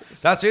have that.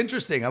 That's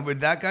interesting.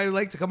 Would that guy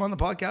like to come on the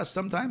podcast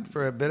sometime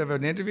for a bit of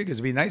an interview? Because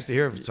it'd be nice to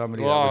hear from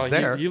somebody that was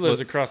there. He lives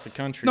across the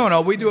country.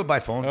 No, we do it by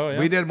phone. Oh, yeah?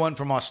 We did one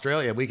from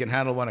Australia. We can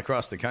handle one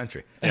across the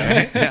country.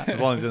 As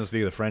long as he doesn't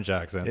speak with a French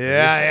accent.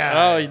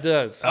 Yeah. Oh, he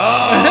does.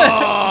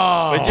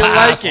 Oh, But you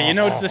like it. You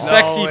know, it's the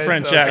sexy it's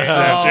French okay. accent,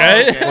 Oh,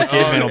 right? okay. Well,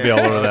 caveman will be all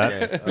over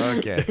that.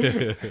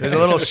 Okay. There's a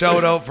little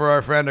shout out for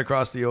our friend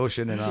across the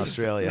ocean in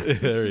Australia.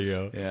 There you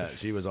go. Yeah,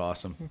 she was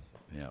awesome.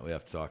 Yeah, we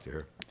have to talk to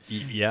her.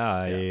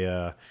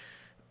 Yeah,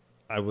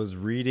 I was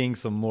reading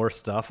some more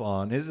stuff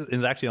on.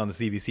 It's actually on the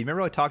CBC.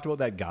 Remember I talked about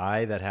that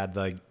guy that had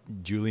like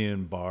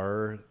Julian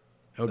Barr.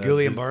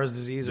 Guillain-Barre's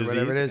disease or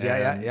whatever it is.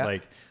 And, Yeah.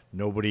 Like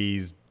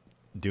nobody's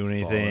doing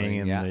anything,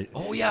 and yeah.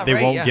 they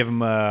right, won't yeah. give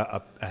him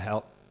a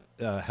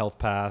health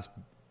pass.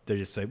 They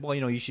just say, well,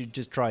 you should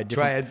just try a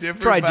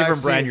different brand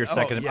vaccine. your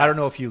second. Oh, yeah. I don't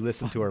know if you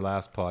listened to our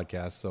last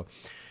podcast. So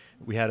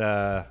we had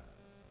a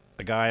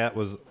guy that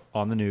was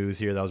on the news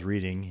here that I was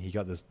reading. He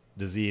got this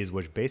disease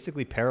which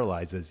basically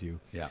paralyzes you.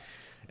 Yeah.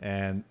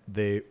 And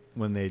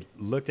when they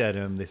looked at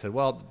him, they said,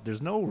 well,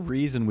 there's no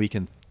reason we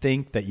can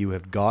think that you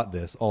have got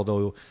this,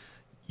 although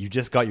you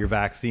just got your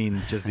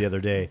vaccine just the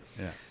other day.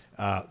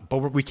 Yeah.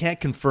 But we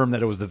can't confirm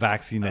that it was the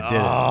vaccine that did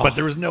it. But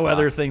there was no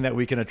other thing that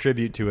we can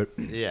attribute to it.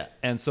 Yeah.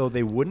 And so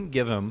they wouldn't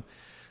give him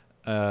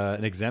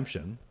an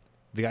exemption.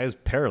 The guy was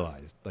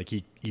paralyzed. Like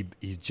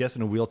he's just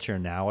in a wheelchair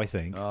now, I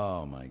think.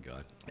 Oh my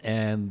God.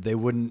 And they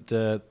wouldn't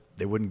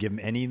give him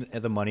any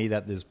of the money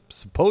that is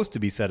supposed to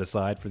be set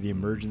aside for the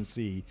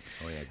emergency.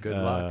 Oh yeah. Good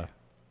luck.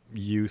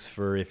 Use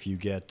for if you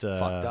get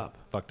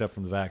fucked up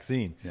from the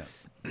vaccine. Yeah.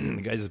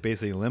 The guy's just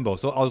basically in limbo.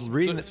 So I was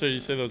reading. So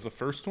you say that was the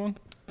first one?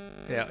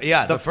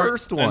 Yeah. The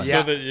first one. And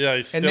so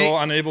he's And still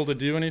unable to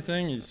do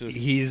anything.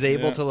 He's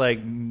able to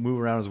like move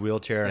around his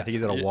wheelchair. I think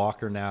he's got a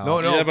walker now. No.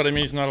 Yeah, but I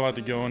mean, he's not allowed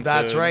to go into.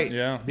 That's right.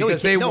 Yeah.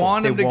 Because No, they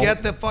want him to won't.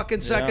 get the fucking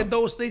second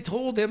dose. They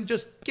told him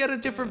just get a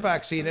different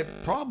vaccine.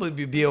 It'd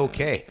probably be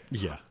okay.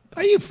 Yeah.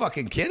 Are you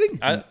fucking kidding?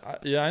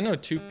 I know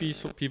two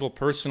people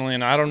personally,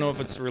 and I don't know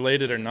if it's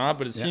related or not,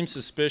 but it seems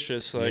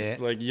suspicious.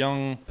 Like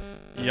young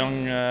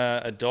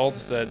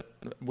adults that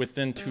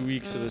within 2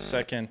 weeks of the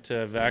second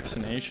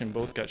vaccination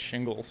both got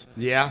shingles.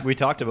 Yeah. We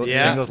talked about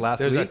Yeah. shingles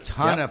last week. There's a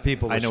ton of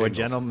people with I know shingles.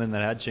 a gentleman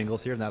that had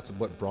shingles here, and that's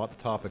what brought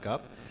the topic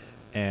up.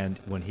 And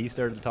when he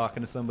started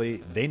talking to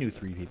somebody, they knew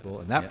 3 people,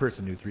 and that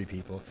person knew 3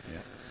 people.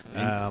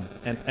 Yeah.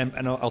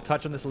 And I'll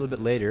touch on this a little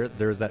bit later.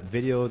 There's that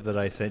video that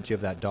I sent you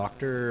of that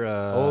doctor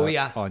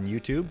on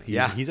YouTube.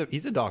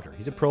 He's a doctor.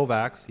 He's a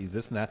pro-vax. He's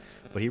this and that.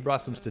 But he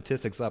brought some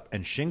statistics up,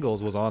 and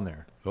shingles was on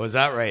there. Was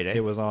that right, eh?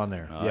 It was on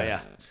there. Oh,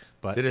 yes. yeah.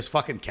 But Did his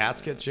fucking cats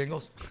get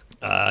shingles?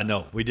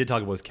 no, we did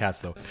talk about his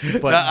cats though.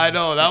 But I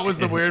know that was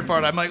the weird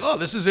part. I'm like, oh,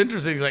 this is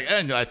interesting. He's like,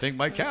 and I think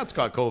my cat's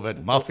got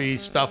COVID. Muffy,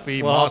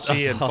 stuffy,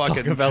 mossy, and I'll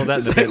fucking. talk about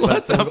that in a It's bit.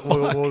 like, But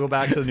we'll go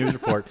back to the news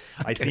report.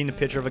 I seen a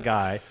picture of a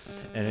guy,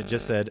 and it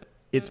just said,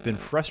 "It's been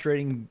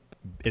frustrating.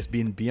 It's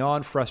been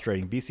beyond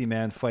frustrating. BC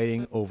man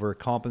fighting over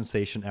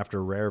compensation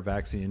after rare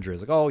vaccine injury." I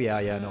was like, oh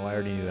yeah, no, I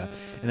already knew that.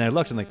 And then I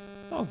looked and like,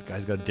 oh, the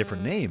guy's got a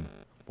different name.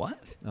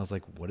 What? And I was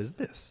like, what is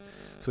this?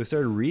 So I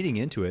started reading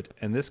into it,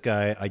 and this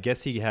guy, I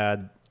guess he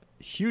had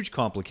huge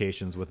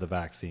complications with the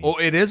vaccine. Oh,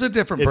 it is a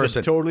different It's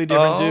person. a totally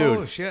different dude.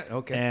 Oh shit.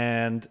 Okay.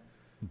 And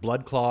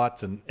blood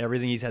clots and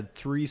everything. He's had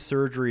 3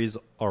 surgeries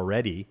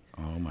already.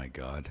 Oh my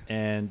God.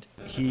 And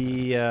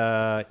he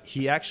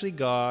actually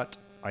got,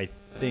 I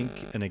think,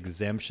 an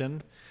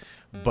exemption,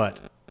 but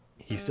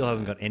he still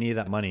hasn't got any of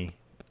that money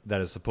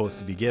that is supposed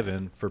to be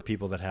given for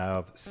people that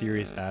have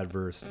serious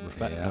adverse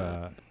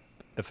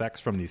effects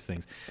from these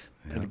things.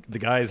 Yeah. The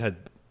guy's had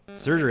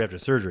surgery after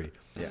surgery.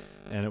 Yeah.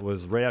 And it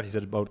was right after, he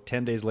said about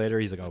 10 days later,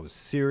 he's like, I was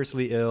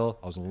seriously ill.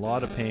 I was in a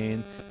lot of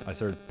pain. I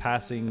started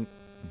passing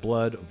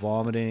blood,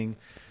 vomiting.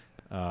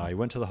 I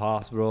went to the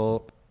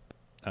hospital.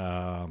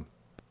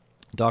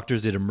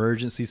 Doctors did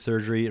emergency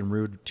surgery and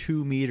removed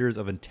 2 meters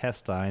of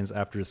intestines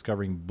after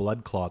discovering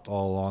blood clots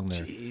all along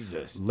there.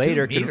 Jesus.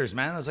 Later, 2 meters,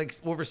 man. That's like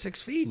over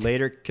 6 feet.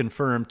 Later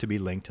confirmed to be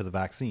linked to the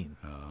vaccine.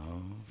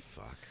 Oh,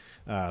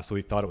 fuck. So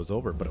he thought it was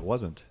over, but it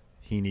wasn't.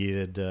 He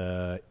needed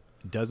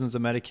dozens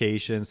of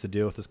medications to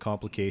deal with his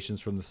complications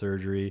from the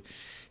surgery.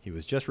 He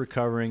was just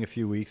recovering a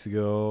few weeks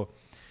ago.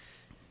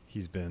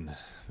 He's been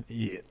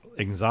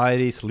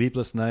anxiety,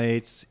 sleepless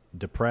nights,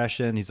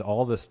 depression. He's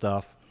all this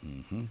stuff.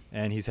 Mm-hmm.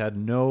 And he's had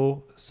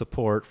no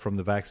support from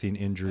the vaccine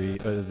injury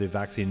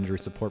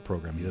support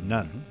program. He's had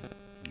none.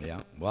 Mm-hmm.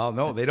 Yeah. Well,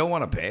 no, they don't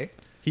want to pay.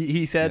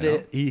 He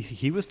said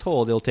he was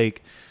told it'll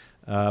take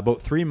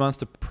about 3 months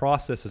to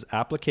process his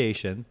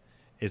application.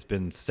 It's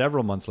been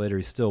several months later.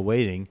 He's still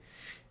waiting.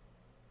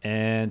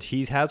 And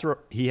he has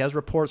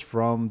reports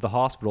from the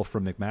hospital,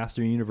 from McMaster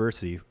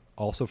University,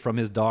 also from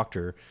his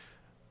doctor,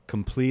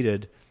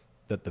 completed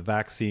that the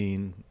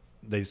vaccine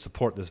they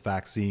support this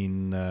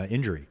vaccine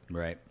injury.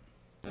 Right.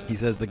 He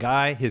says the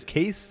guy, his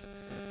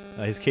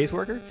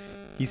caseworker,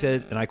 he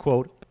said, and I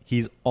quote,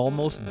 he's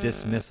almost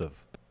dismissive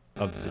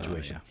of the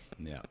situation.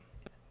 Yeah.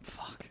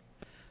 Fuck.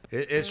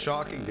 It's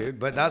shocking, dude.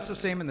 But that's the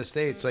same in the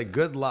States. Like,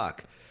 good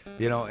luck.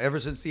 You know, ever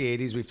since the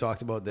 80s, we've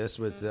talked about this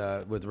with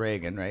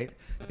Reagan, right?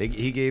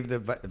 He gave the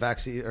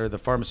vaccine or the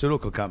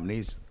pharmaceutical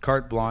companies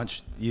carte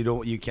blanche.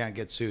 You can't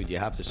get sued. You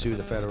have to sue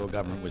the federal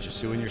government, which is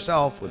suing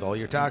yourself with all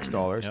your tax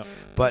dollars. Yep.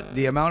 But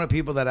the amount of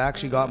people that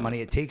actually got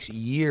money, it takes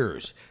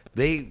years.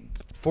 They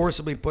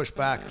forcibly push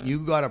back. You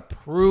got to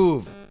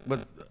prove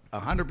with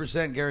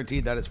 100%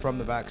 guaranteed that it's from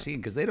the vaccine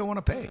because they don't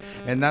want to pay.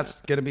 And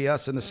that's going to be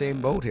us in the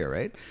same boat here,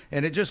 right?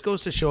 And it just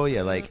goes to show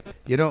you, like,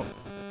 you know,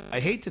 I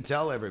hate to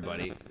tell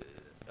everybody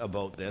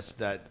about this,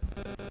 that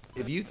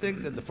if you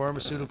think that the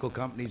pharmaceutical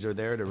companies are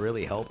there to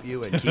really help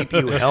you and keep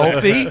you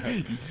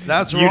healthy,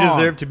 that's wrong. You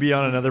deserve to be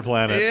on another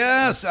planet.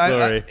 Yes,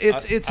 Sorry.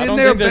 it's I in don't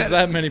there. think there's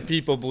that many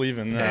people believe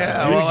in that.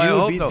 Yeah, Dude, well, I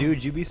hope so.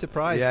 you'd be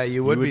surprised. Yeah,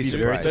 you would be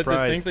very surprised. They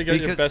surprised. think they got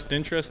your Because best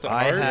interest at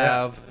I heart.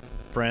 have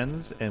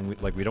friends, and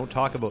we don't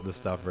talk about this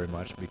stuff very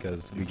much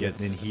because we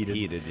get in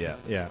heated.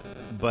 Yeah.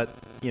 But,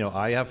 you know,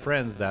 I have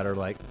friends that are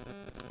like,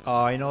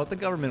 oh, you know, the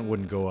government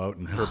wouldn't go out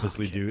and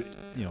purposely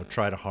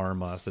try to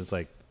harm us. It's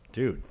like,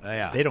 dude,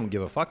 they don't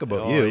give a fuck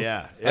about you.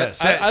 Yeah.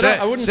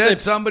 I wouldn't say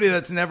somebody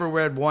that's never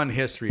read one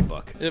history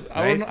book.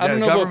 I don't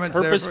know about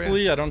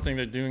purposefully. I don't think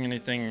they're doing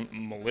anything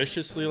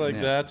maliciously like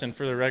that. And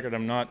for the record,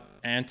 I'm not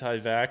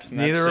anti-vax.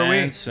 Neither are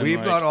we.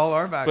 We've got all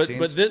our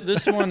vaccines. But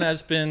this one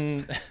has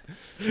been.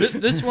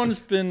 This one's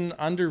been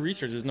under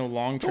research. There's no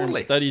long-term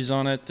studies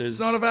on it. It's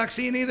not a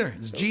vaccine either.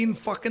 It's gene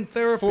fucking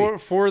therapy.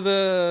 For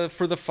the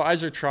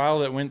Pfizer trial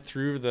that went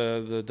through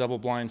the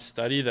double-blind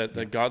study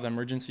that got the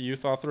emergency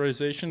use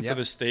authorization for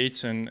the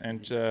states,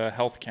 and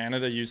Health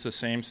Canada used the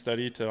same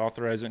study to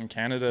authorize it in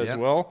Canada as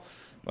well.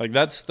 Like,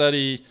 that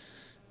study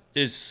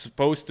is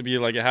supposed to be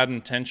like, it had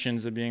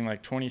intentions of being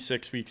like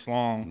 26 weeks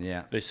long.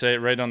 Yeah. They say it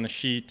right on the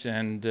sheet,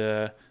 and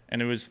it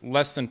was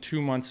less than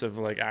 2 months of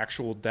like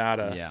actual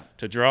data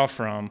to draw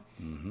from.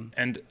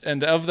 Mm-hmm.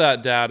 And of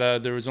that data,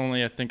 there was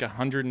only, I think,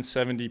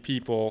 170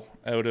 people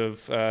out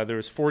of, there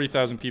was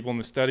 40,000 people in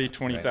the study,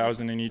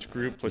 20,000 in each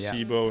group,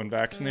 placebo and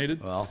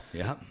vaccinated. Well,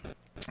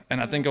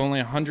 And I think only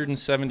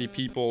 170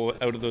 people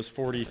out of those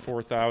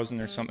 44,000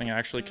 or something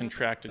actually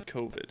contracted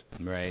COVID.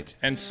 Right.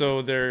 And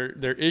so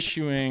they're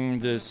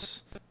issuing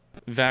this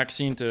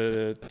vaccine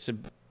to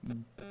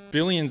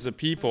billions of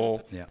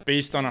people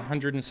based on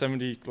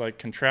 170 like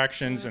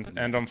contractions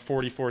and on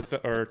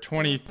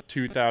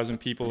 22,000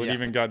 people that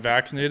even got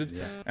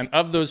vaccinated. And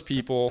of those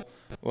people,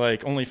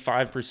 like only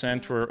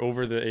 5% were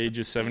over the age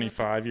of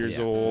 75 years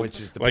old.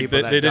 Which is the like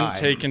people that they didn't died.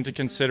 take into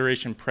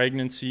consideration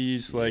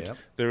pregnancies. Like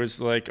there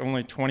was like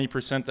only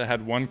 20% that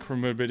had one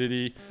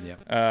comorbidity.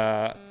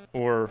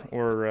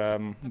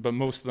 But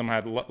most of them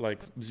had like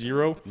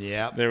zero.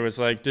 There was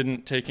like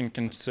didn't take in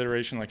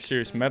consideration like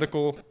serious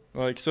medical,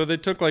 like, so they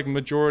took like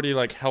majority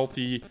like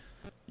healthy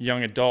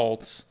young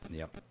adults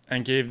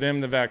and gave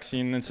them the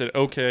vaccine and then said,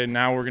 okay,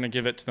 now we're going to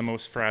give it to the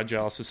most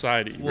fragile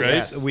society, right?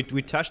 Yes.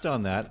 We touched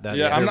on that.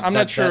 I'm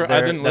not sure.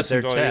 I didn't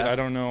listen to it. I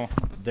don't know.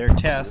 Their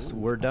tests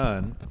were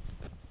done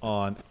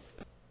on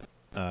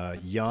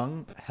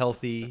young,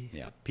 healthy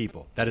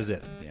people. That is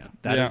it.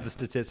 That is the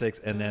statistics,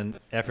 and then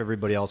F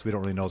everybody else, we don't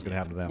really know what's going to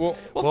happen to them. Well,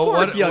 of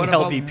course, young,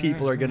 healthy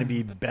people are going to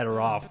be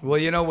better off. Well,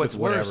 you know what's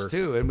worse,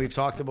 too, and we've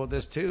talked about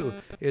this, too,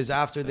 is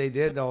after they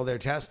did all their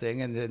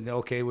testing and then,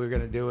 okay, we're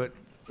going to do it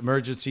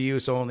emergency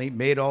use only,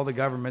 made all the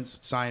governments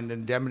sign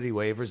indemnity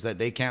waivers that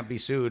they can't be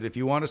sued. If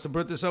you want us to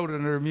put this out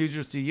under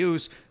emergency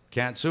use,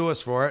 can't sue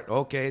us for it.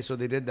 Okay, so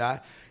they did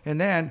that. And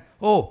then,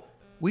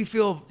 we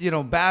feel,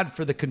 bad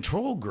for the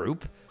control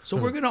group. So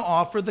we're going to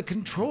offer the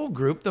control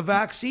group the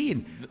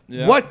vaccine.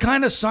 What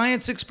kind of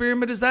science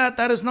experiment is that?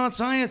 That is not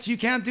science. You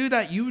can't do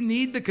that. You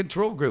need the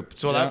control group.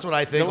 So that's what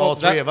I think. All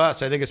three of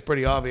us, I think it's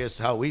pretty obvious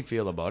how we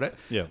feel about it.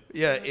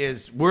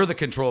 Is we're the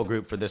control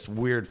group for this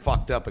weird,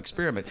 fucked up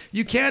experiment.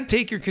 You can't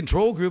take your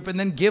control group and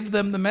then give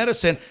them the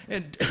medicine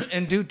and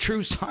do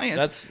true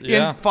science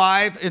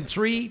in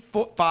 3,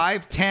 4,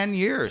 5, 10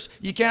 years.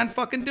 You can't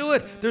fucking do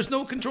it. There's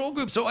no control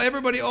group. So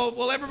everybody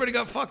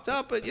got fucked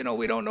up, but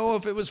we don't know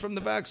if it was from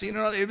the vaccine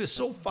or not. It was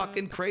so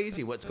fucking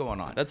crazy what's going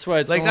on. That's why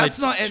it's like, only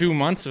 2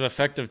 months of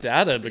effective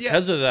data.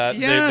 Because of that,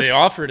 they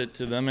offered it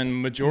to them,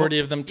 and majority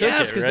of them took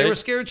it. Because they were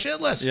scared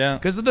shitless.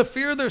 Because of the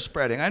fear they're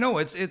spreading. I know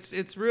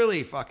it's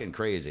really fucking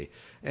crazy,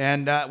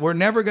 and we're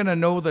never going to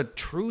know the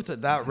truth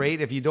at that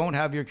rate if you don't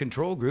have your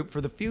control group for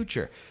the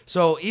future.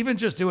 So even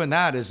just doing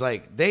that is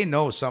like they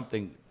know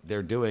something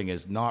they're doing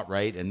is not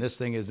right, and this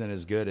thing isn't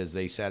as good as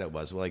they said it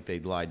was. Like they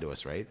lied to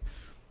us, right?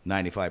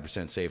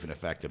 95% safe and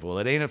effective. Well,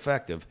 it ain't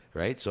effective,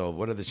 right? So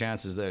what are the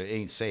chances that it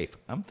ain't safe?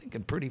 I'm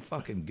thinking pretty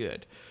fucking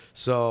good.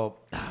 So,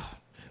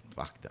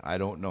 fuck, I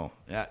don't know.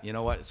 Yeah, you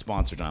know what? It's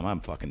sponsor time.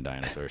 I'm fucking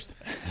dying of thirst.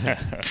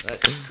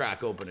 Let's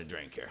crack open a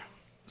drink here.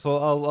 So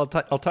I'll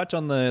touch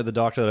on the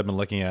doctor that I've been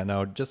looking at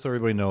now, just so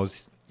everybody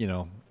knows.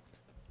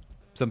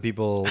 Some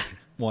people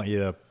want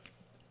you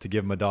to to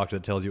give him a doctor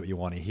that tells you what you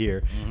want to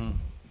hear.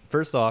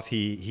 First off,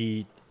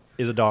 he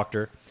is a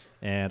doctor,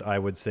 and I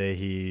would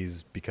say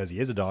because he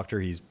is a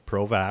doctor, he's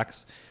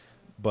pro-vax.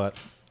 But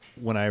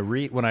when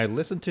I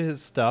listen to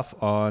his stuff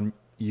on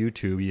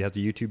YouTube, he has a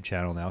YouTube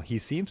channel now, he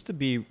seems to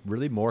be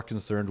really more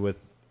concerned with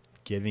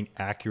giving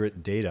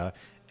accurate data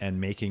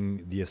and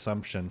making the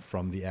assumption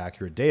from the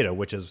accurate data,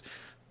 which is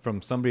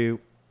from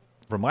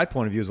my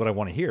point of view, is what I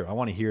want to hear. I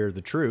want to hear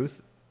the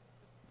truth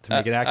to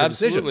make an accurate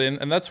absolutely.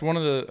 decision. And that's one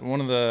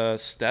of the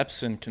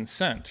steps in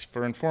consent.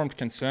 For informed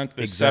consent,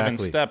 there's 7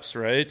 steps,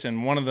 right?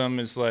 And one of them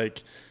is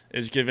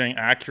giving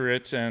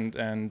accurate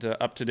and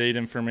up-to-date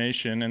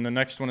information, and the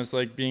next one is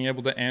like being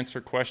able to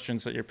answer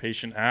questions that your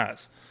patient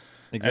has.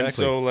 Exactly. And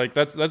so like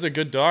that's a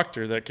good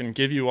doctor that can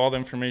give you all the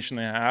information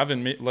they have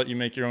and let you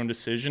make your own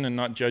decision and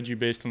not judge you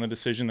based on the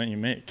decision that you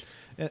make.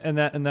 And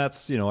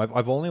that's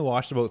I've only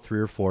watched about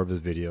 3 or 4 of his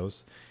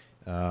videos.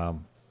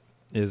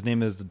 His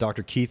name is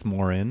Dr. Keith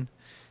Morin,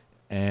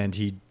 and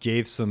he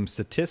gave some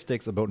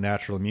statistics about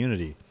natural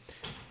immunity,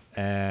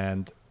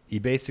 and he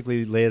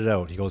basically laid it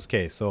out. He goes,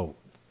 okay, so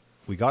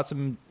we got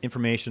some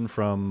information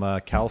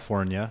from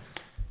California,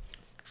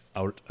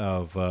 out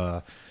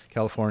of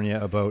California,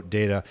 about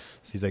data.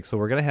 So he's like, so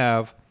we're going to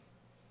have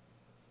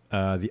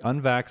the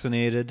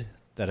unvaccinated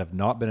that have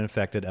not been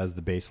infected as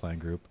the baseline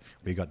group.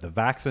 We got the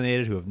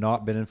vaccinated who have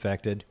not been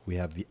infected. We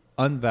have the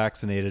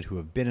unvaccinated who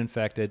have been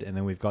infected, and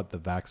then we've got the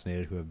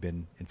vaccinated who have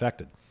been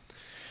infected.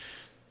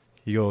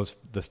 He goes,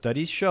 the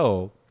studies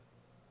show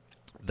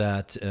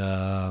that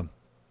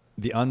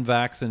the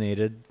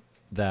unvaccinated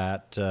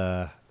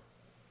that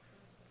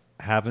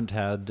haven't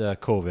had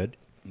COVID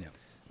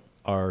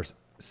are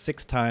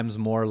 6 times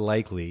more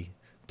likely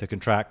to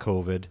contract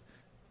COVID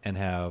and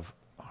have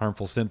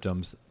harmful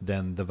symptoms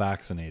than the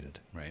vaccinated.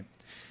 Right.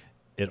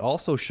 It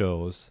also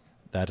shows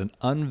that an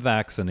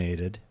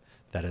unvaccinated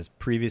that has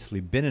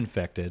previously been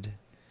infected,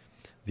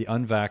 the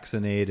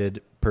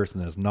unvaccinated person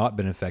that has not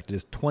been infected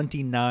is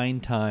 29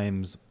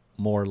 times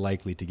more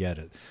likely to get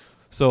it.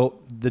 So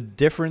the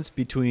difference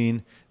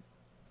between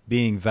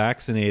being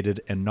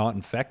vaccinated and not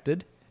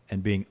infected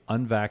and being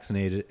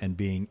unvaccinated and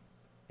being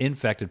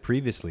infected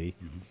previously,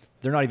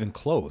 they're not even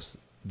close.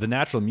 The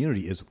natural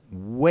immunity is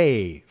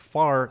way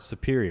far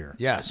superior.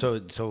 Yeah.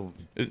 So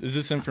is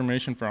this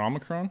information for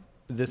Omicron?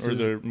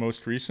 The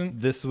most recent?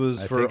 This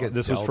was for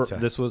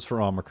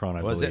Omicron,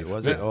 I believe.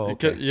 Was it? Oh,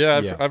 okay.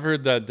 Yeah, I've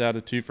heard that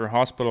data too. For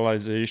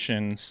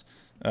hospitalizations,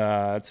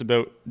 it's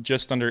about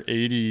just under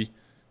 80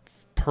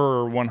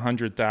 per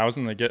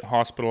 100,000 that get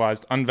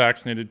hospitalized.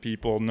 Unvaccinated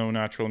people, no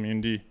natural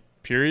immunity.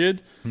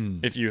 Period.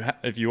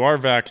 If you are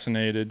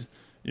vaccinated,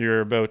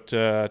 you're about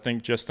I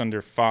think just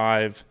under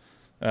 5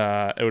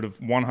 out of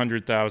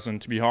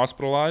 100,000 to be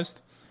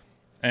hospitalized,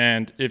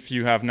 and if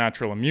you have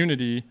natural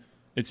immunity,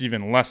 it's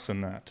even less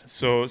than that.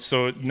 So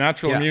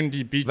natural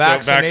immunity beats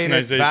out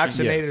vaccination.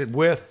 Vaccinated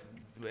with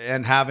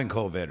and having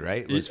COVID,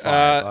 right? It was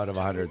 5 out of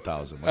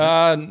 100,000.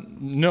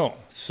 No.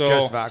 So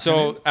just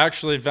vaccinated? So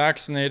actually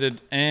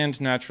vaccinated and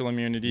natural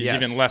immunity is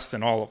even less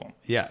than all of them.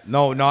 Yeah.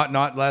 No,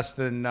 not less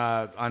than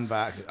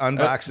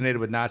unvaccinated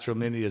with natural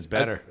immunity is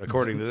better,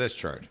 according to this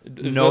chart.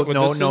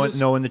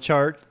 No. In the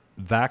chart,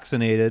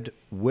 vaccinated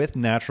with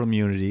natural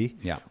immunity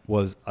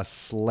was a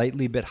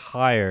slightly bit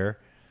higher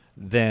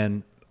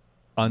than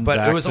unvaccinated.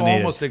 But it was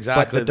almost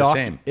exactly the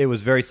same. It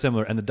was very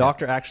similar. And the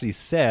doctor actually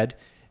said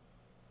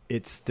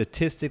it's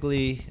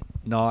statistically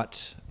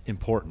not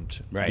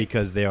important, right?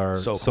 Because they are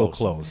so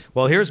close.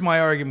 Well, here's my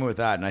argument with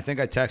that, and I think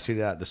I texted you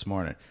that this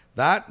morning.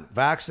 That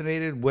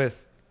vaccinated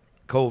with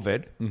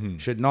COVID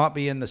should not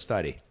be in the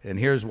study, and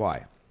here's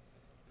why.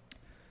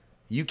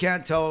 You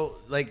can't tell,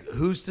 like,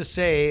 who's to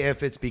say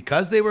if it's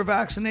because they were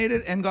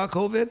vaccinated and got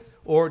COVID,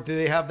 or do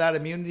they have that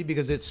immunity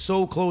because it's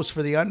so close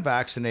for the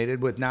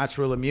unvaccinated with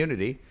natural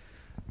immunity?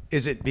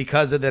 Is it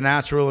because of the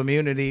natural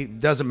immunity?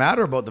 Doesn't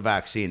matter about the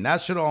vaccine.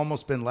 That should have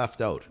almost been left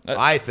out.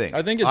 I think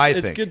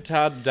it's good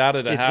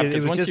data to have,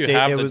 because once you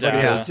have the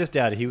data. It was just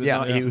data. He was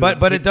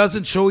but it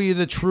doesn't show you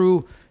the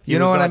true. You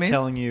know what I mean? He was not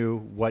telling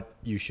you what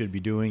you should be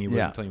doing. He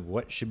wasn't telling you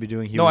what you should be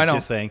doing. He was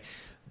just saying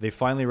they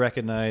finally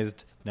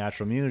recognized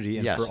natural immunity,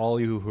 and for all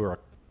you who are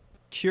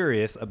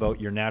curious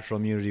about your natural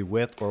immunity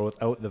with or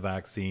without the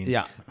vaccine,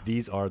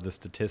 these are the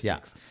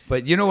statistics.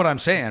 But you know what I'm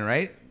saying,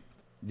 right?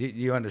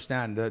 You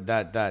understand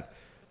that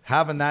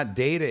having that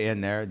data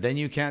in there, then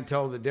you can't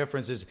tell the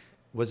differences.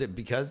 Was it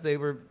because they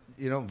were,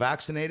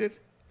 vaccinated,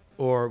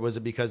 or was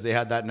it because they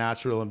had that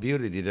natural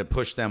immunity to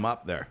push them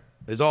up there?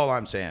 Is all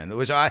I'm saying.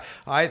 Which I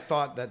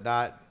thought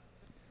that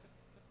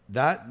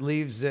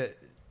leaves it.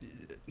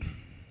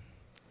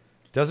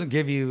 Doesn't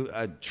give you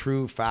a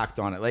true fact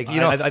on it. Like,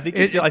 I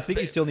think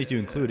you still need to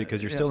include it,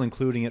 because you're still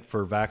including it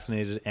for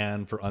vaccinated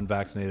and for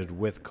unvaccinated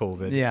with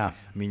COVID. Yeah,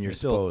 I mean, you're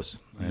suppose.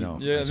 I know.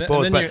 Yeah, I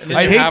suppose, and but then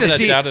I'd you hate have to that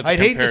see. data to I'd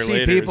hate to compare see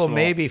later people as well.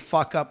 maybe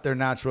fuck up their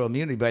natural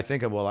immunity by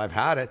thinking, well, I've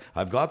had it,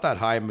 I've got that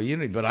high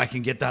immunity, but I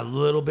can get that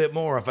little bit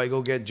more if I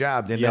go get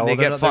jabbed, and then they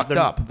get fucked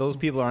up. Those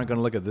people aren't going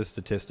to look at this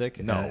statistic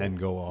and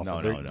go off.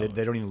 No.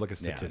 They don't even look at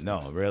statistics. Yeah,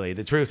 no, really.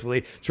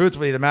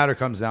 Truthfully, the matter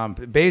comes down.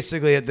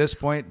 Basically, at this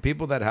point,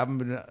 people that haven't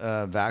been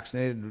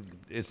vaccinated,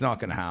 it's not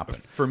going to happen.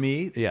 For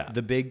me,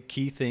 the big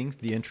key thing,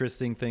 the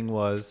interesting thing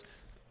was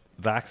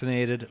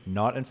vaccinated,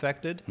 not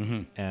infected,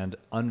 and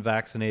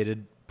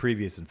unvaccinated,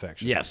 previous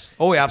infection. Yes.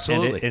 Oh, yeah,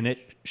 absolutely. And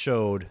it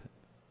showed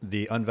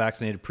the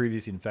unvaccinated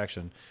previous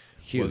infection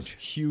was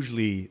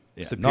hugely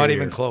superior. Not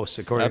even close,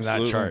 according to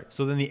that chart.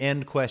 So then the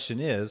end question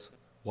is,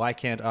 why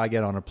can't I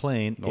get on a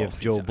plane if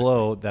Joe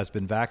Blow that's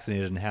been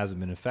vaccinated and hasn't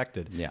been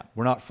infected? Yeah.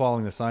 We're not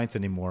following the science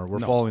anymore.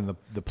 We're following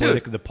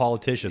the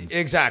politicians.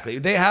 Exactly.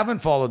 They haven't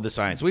followed the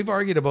science. We've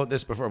argued about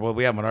this before. Well,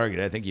 we haven't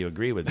argued. I think you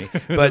agree with me.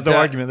 But no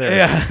argument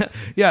there.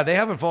 Yeah, they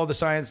haven't followed the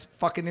science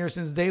fucking near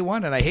since day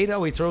one. And I hate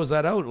how he throws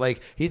that out.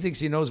 Like, he thinks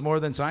he knows more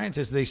than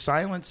scientists. They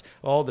silence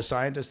all the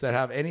scientists that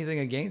have anything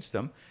against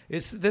them.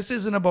 This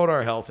isn't about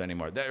our health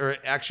anymore. Or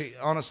actually,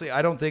 honestly,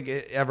 I don't think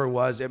it ever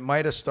was. It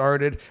might have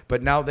started,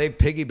 but now they've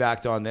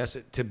piggybacked on this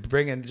to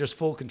bring in just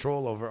full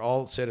control over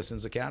all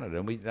citizens of Canada,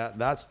 and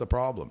that's the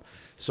problem.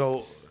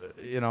 So,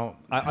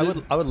 I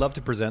would love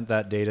to present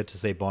that data to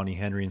say Bonnie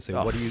Henry and say,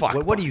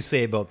 what do you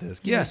say about this?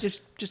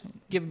 Just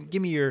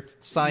give me your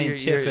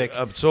scientific,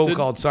 your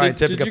so-called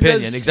scientific did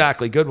opinion. Guys,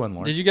 exactly, good one,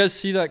 Lauren. Did you guys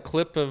see that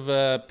clip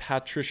of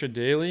Patricia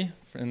Daly?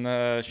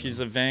 She's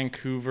a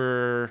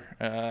Vancouver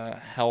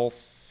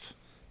health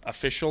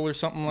official or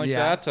something like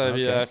that.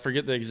 I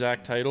forget the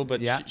exact title,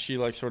 but she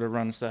like sort of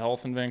runs the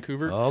health in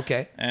Vancouver. Oh,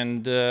 okay.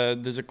 And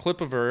there's a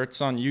clip of her. It's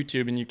on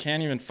YouTube, and you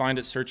can't even find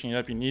it searching it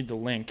up. You need the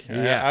link. I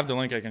have the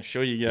link. I can show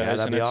you guys.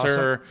 That'd and be it's awesome.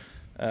 her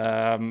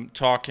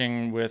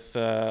talking with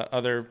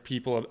other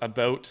people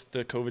about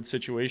the COVID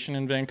situation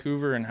in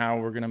Vancouver and how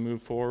we're going to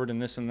move forward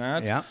and this and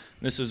that. Yeah.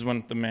 This is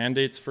when the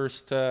mandates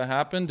first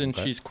happened, and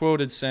she's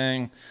quoted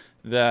saying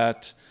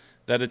that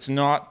it's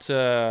not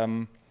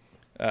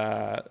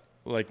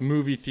like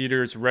movie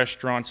theaters,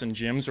 restaurants, and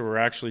gyms where we're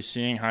actually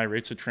seeing high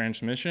rates of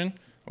transmission.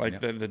 Like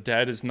the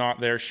data is not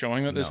there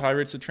showing that there's high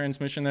rates of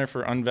transmission there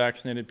for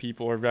unvaccinated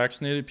people or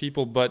vaccinated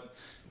people, but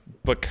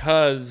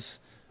because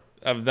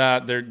of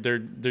that, they're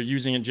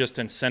using it just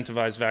to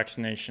incentivize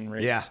vaccination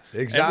rates. Yeah,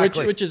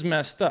 exactly. Which is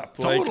messed up.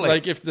 Totally.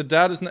 Like if the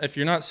data's if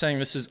you're not saying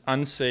this is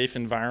unsafe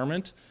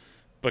environment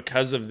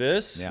because of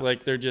this,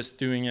 like they're just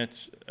doing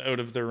it out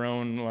of their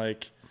own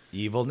like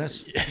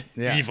evilness.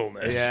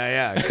 Evilness.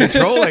 Yeah.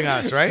 Controlling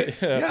us, right?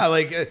 Yeah,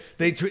 like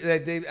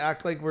they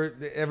act like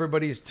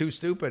everybody's too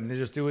stupid and they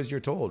just do as you're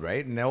told,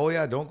 right? And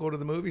don't go to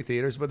the movie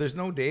theaters, but there's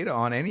no data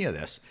on any of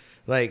this.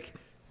 Like,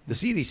 the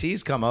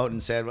CDC's come out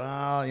and said,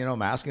 well,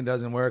 masking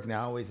doesn't work.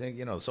 Now we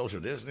think, social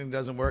distancing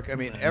doesn't work. I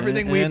mean,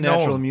 everything we've known.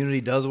 Natural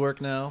immunity does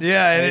work now.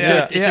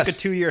 Yeah. It took a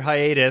 2-year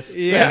hiatus.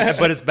 Yes.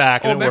 But it's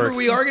back and it remember works.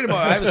 we argued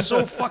about it. I was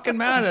so fucking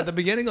mad at the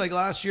beginning, like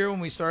last year when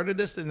we started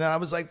this. And then I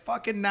was like,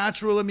 fucking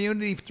natural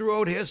immunity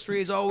throughout history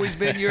has always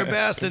been your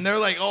best. And they're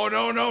like, oh,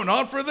 no,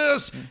 not for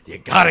this. You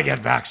got to get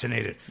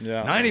vaccinated.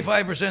 Yeah.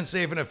 95%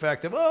 safe and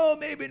effective. Oh,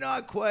 maybe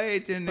not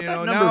quite. And,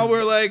 now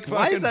we're like, fucking.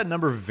 Why does that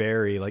number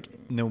vary? Like,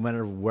 no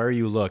matter where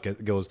you look,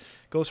 it goes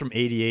from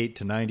 88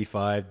 to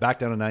 95, back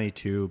down to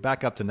 92,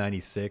 back up to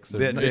 96,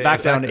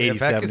 back down to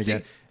 87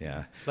 again.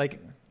 Yeah. Like,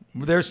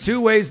 there's two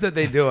ways that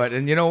they do it.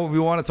 And we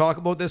want to talk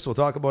about this. We'll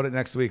talk about it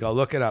next week. I'll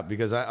look it up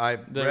because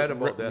I've read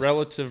about this.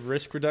 Relative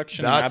risk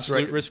reduction, That's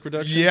absolute right. risk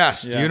reduction.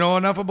 Yes. Yeah. Do you know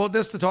enough about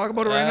this to talk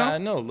about it right now? I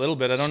know a little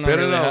bit. I don't Spit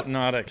know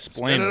how to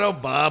explain Spit it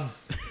out, Bob.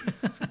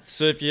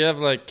 So if you have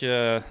like,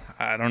 I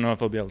don't know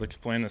if I'll be able to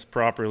explain this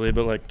properly,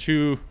 but like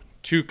two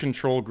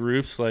control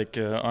groups, like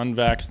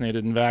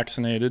unvaccinated and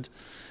vaccinated.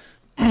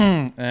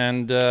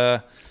 And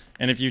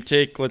if you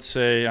take, let's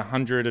say,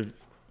 100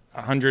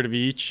 of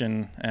each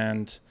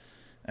and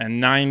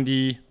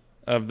 90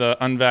 of the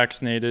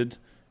unvaccinated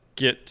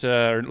get,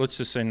 or let's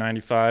just say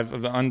 95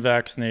 of the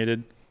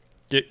unvaccinated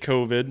get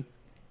COVID,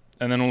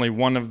 and then only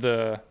one of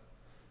the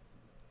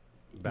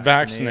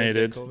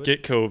vaccinated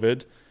get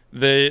COVID.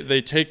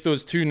 They take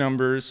those two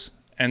numbers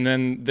and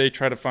then they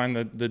try to find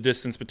the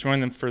distance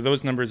between them. For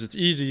those numbers, it's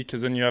easy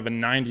because then you have a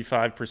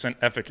 95%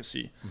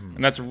 efficacy. Mm-hmm.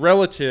 And that's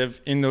relative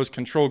in those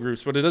control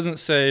groups. But it doesn't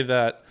say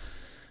that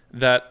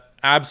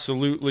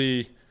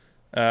absolutely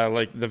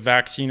like the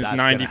vaccine is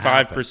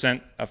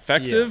 95%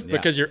 effective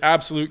because your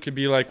absolute could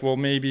be like, well,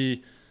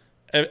 maybe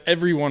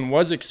everyone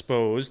was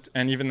exposed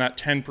and even that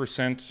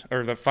 10%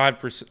 or the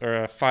 5%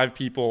 or 5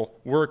 people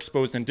were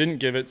exposed and didn't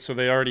give it, so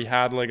they already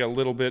had like a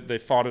little bit, they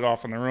fought it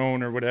off on their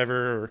own or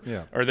whatever,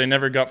 or they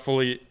never got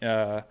fully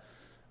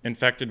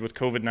infected with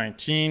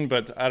COVID-19.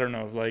 But I don't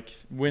know, like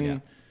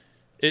when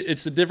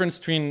it's the difference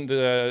between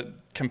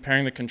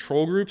comparing the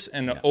control groups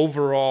and the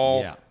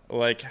overall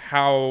like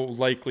how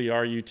likely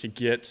are you to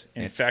get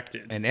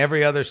infected. And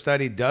every other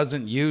study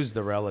doesn't use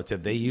the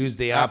relative. They use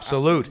the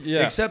absolute.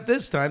 Except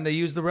this time they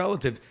use the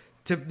relative.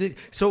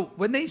 So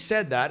when they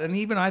said that, and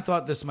even I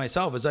thought this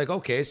myself, it's like,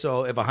 okay,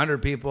 so if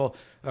 100 people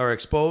are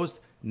exposed,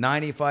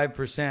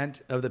 95%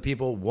 of the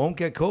people won't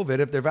get COVID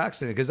if they're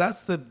vaccinated, because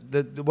that's the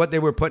what they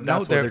were putting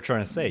That's out there. what they're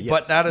trying to say. Yes.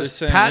 But that is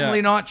saying,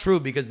 patently not true,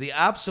 because the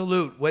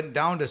absolute went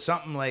down to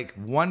something like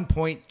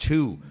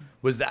 1.2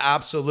 was the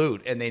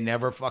absolute, and they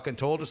never fucking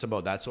told us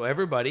about that. So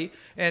everybody,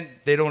 and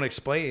they don't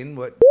explain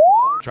what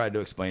tried to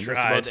explain to us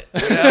about it.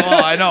 Yeah,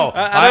 well, I know.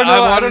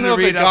 I don't know if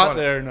it got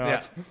there or not.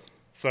 Yeah.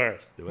 Sorry.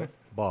 Do it.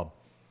 Bob.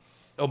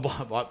 Oh,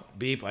 Bob,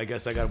 beep. I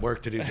guess I got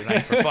work to do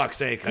tonight. For fuck's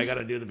sake, I got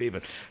to do the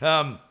beeping.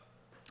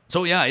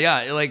 So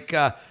yeah, like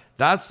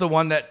that's the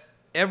one that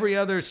every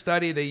other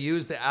study they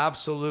used the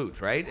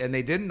absolute, right? And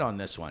they didn't on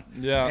this one.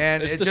 Yeah,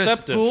 and it's it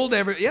deceptive. just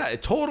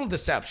fooled total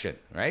deception,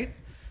 right?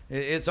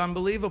 It's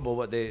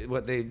unbelievable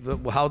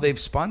how they've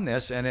spun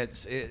this, and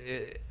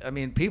I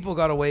mean, people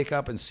got to wake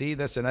up and see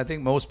this, and I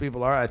think most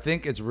people are. I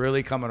think it's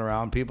really coming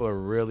around. People are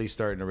really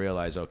starting to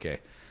realize, okay,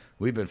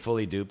 we've been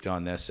fully duped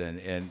on this,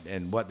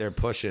 and what they're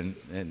pushing,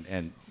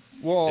 and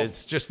well,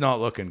 it's just not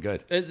looking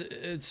good.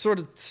 It sort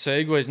of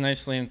segues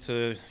nicely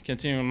into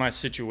continuing my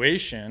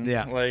situation.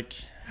 Yeah. Like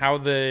how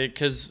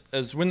because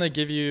as when they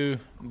give you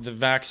the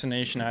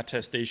vaccination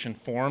attestation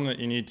form that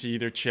you need to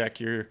either check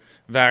you're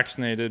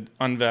vaccinated,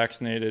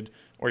 unvaccinated,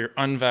 or you're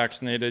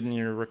unvaccinated and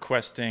you're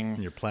requesting.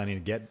 And you're planning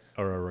to get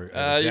an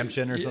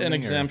exemption or something? An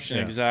exemption,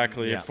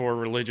 exactly, Yeah. for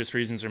religious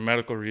reasons or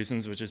medical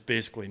reasons, which is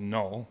basically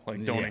null,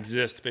 like don't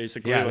exist,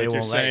 basically. Yeah, like they you're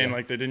won't let saying, you.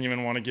 like they didn't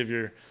even want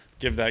to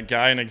give that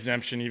guy an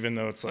exemption, even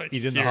though it's like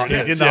He's in here the, it he's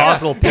is. in the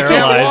hospital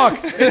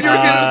paralyzed. Can't walk,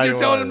 and you're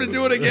telling him to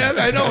do it again.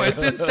 I know,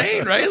 it's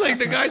insane, right? Like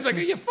the guy's like, "Are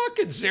you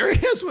fucking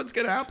serious? What's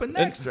gonna happen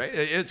next?" Right?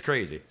 It's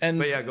crazy. And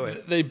but yeah, go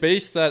ahead. They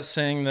base that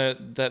saying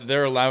that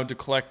they're allowed to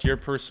collect your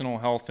personal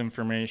health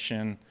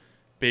information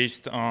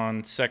based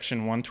on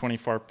Section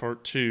 124,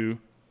 Part 2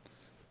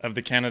 of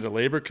the Canada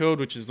Labour Code,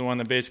 which is the one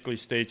that basically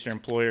states your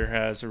employer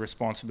has a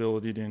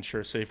responsibility to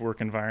ensure a safe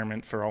work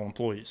environment for all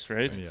employees,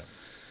 right? Yeah.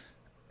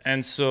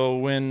 And so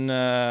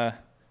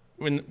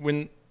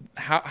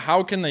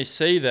how can they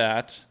say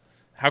that?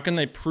 How can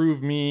they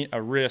prove me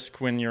a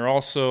risk when you're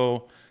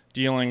also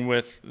dealing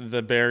with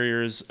the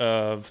barriers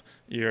of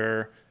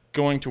you're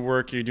going to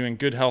work, you're doing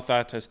good health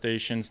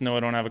attestations, no, I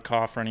don't have a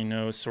cough, runny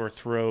nose, sore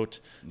throat,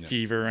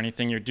 fever, or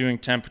anything. You're doing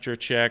temperature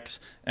checks,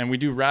 and we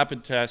do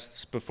rapid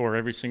tests before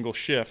every single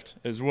shift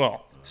as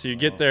well. So you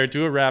get there,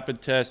 do a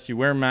rapid test, you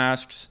wear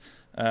masks,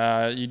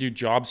 you do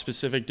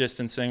job-specific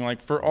distancing.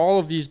 Like for all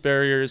of these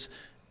barriers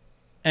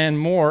and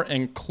more,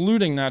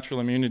 including natural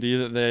immunity,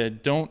 that they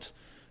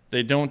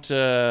don't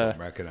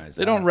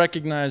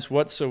recognize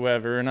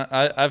whatsoever. And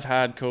I've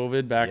had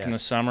COVID back in the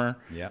summer.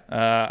 Yeah.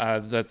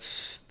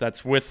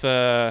 That's with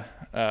a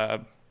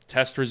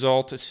test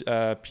result,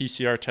 a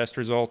PCR test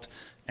result,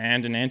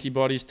 and an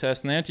antibodies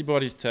test. And the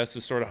antibodies test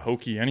is sort of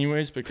hokey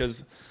anyways,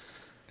 because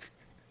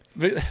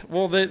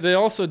they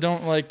also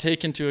don't like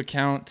take into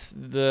account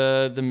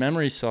the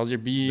memory cells, your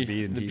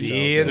B and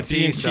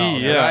T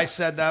cells. Yeah. And I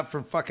said that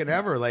for fucking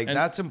ever. Like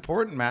that's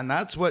important, man.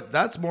 That's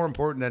more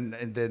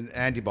important than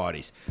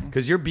antibodies,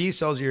 because your B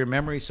cells are your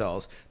memory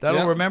cells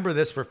that'll remember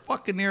this for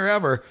fucking near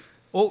ever.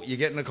 Oh, you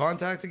get into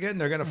contact again,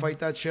 they're gonna fight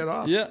that shit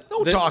off. Yeah,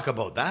 don't talk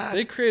about that.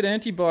 They create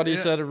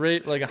antibodies at a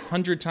rate like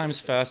 100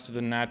 times faster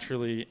than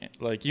naturally.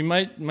 Like you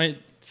might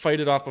fight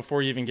it off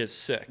before you even get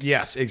sick.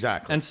 Yes,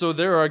 exactly. And so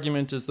their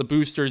argument is the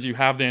boosters, you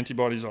have the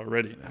antibodies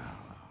already.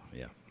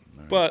 Yeah.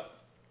 Right. But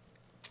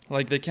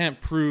like they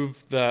can't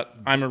prove that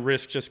I'm a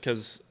risk just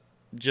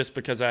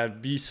because I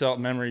have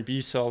memory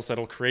B cells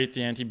that'll create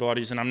the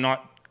antibodies, and I'm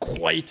not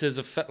quite as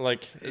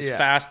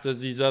fast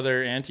as these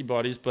other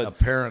antibodies, but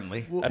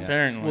apparently. Well,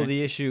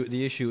 the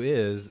issue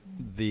is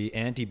the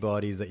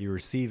antibodies that you're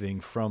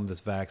receiving from this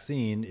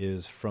vaccine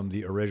is from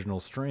the original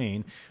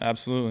strain.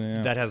 Absolutely,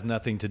 yeah. That has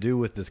nothing to do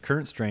with this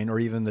current strain,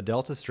 or even the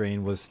Delta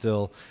strain was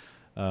still.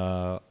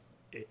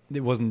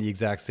 It wasn't the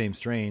exact same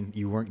strain.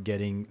 You weren't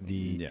getting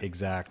the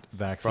exact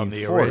vaccine from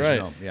the for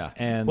original. It. Yeah.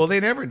 And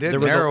they never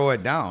did narrow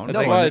it down.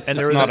 That's why it's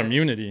not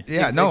immunity.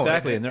 Yeah,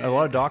 exactly. And a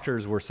lot of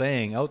doctors were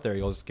saying out there,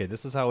 he goes, okay,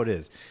 this is how it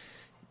is.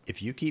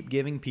 If you keep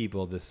giving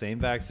people the same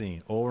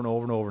vaccine over and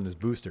over and over in these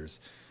boosters,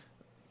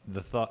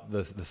 the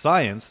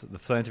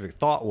scientific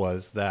thought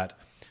was that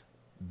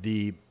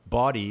the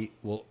body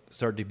will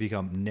start to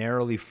become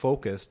narrowly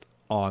focused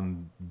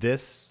on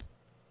this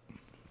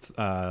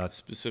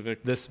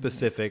specific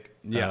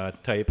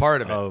type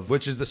part of it,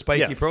 which is the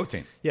spiky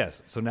protein.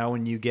 Yes. So now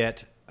when you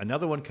get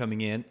another one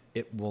coming in,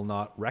 it will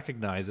not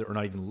recognize it or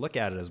not even look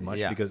at it as much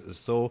because it's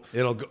so.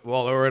 It'll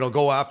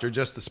go after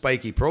just the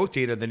spiky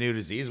protein of the new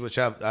disease, which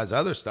has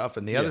other stuff,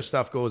 and the other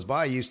stuff goes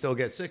by. You still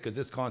get sick because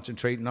it's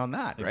concentrating on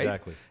that. Right?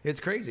 Exactly. It's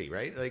crazy,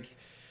 right? Like.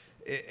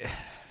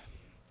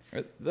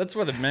 That's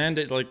why the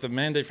mandate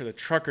for the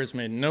truckers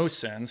made no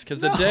sense, because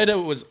the data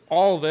was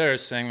all there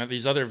saying that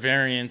these other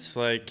variants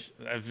like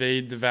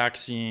evade the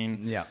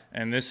vaccine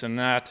and this and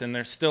that, and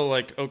they're still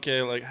like,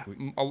 okay, like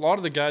a lot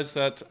of the guys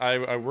that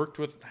I worked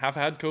with have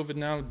had COVID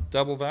now,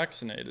 double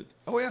vaccinated.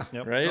 Oh yeah,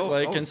 right.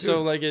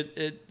 So like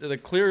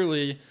it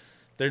clearly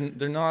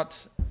they're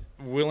not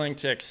willing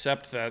to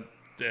accept that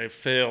they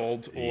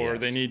failed, or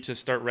they need to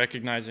start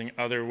recognizing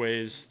other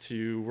ways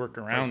to work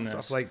around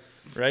this.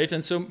 Right?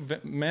 And so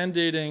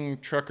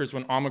mandating truckers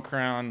when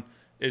Omicron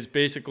is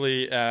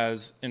basically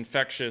as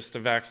infectious to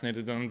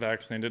vaccinated and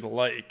unvaccinated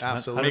alike.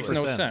 Absolutely. Makes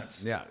no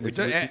sense. Yeah.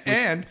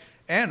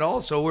 And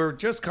also, we're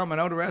just coming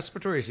out of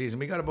respiratory season.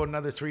 We got about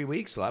another 3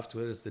 weeks left.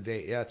 What is the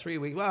date? Yeah, 3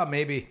 weeks. Well,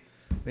 maybe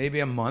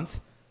a month,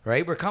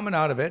 right? We're coming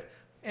out of it.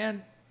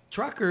 And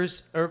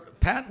truckers are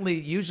patently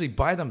usually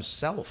by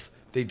themselves.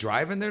 They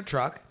drive in their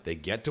truck, they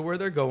get to where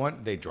they're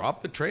going, they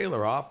drop the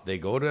trailer off, they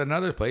go to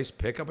another place,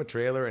 pick up a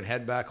trailer, and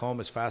head back home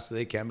as fast as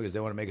they can because they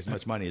want to make as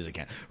much money as they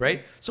can,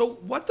 right? So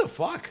what the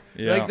fuck?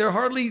 Yeah. Like, they're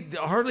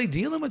hardly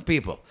dealing with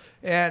people.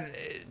 And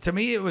to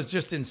me, it was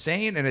just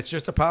insane, and it's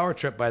just a power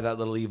trip by that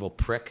little evil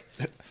prick.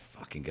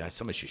 Fucking guy,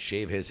 somebody should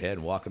shave his head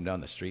and walk him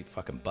down the street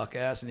fucking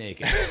buck-ass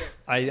naked.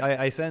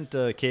 I sent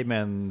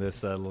Caveman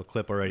this little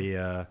clip already.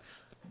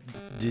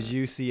 Did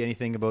you see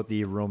anything about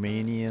the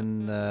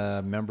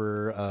Romanian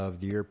member of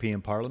the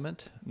European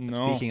Parliament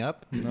speaking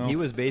up? No. He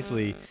was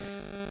basically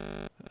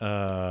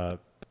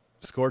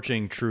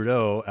scorching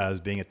Trudeau as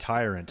being a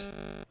tyrant.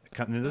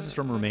 This is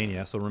from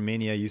Romania. So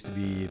Romania used to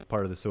be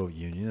part of the Soviet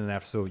Union, and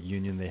after the Soviet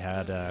Union, they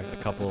had a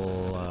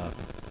couple...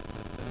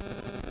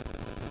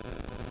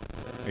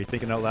 Are you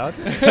thinking out loud?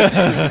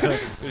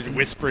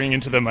 Whispering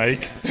into the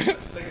mic.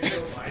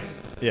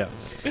 Yeah.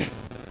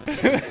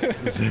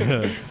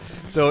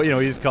 So,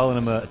 he's calling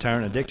him a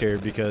tyrant and a dictator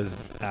because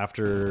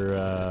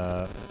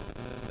after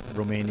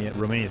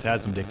Romania's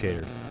had some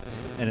dictators.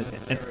 And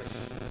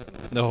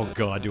oh,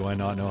 God, do I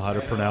not know how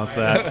to pronounce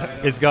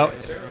that. It's got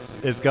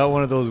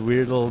one of those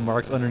weird little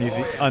marks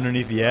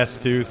underneath the S,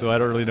 too, so I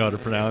don't really know how to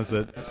pronounce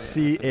it.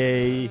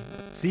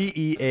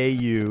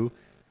 Ceausescu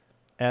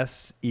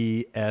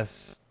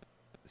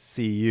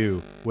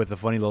with a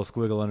funny little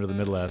squiggle under the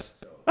middle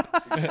S.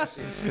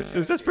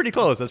 That's pretty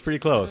close.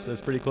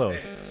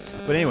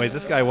 But anyways,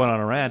 this guy went on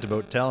a rant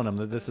about telling him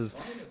that this is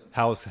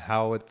how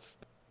it's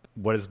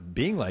what it's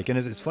being like, and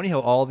it's funny how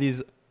all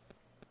these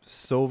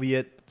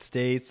Soviet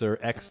states or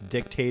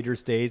ex-dictator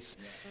states,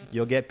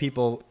 you'll get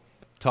people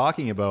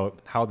talking about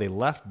how they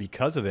left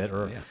because of it,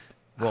 or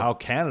how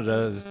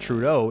Canada's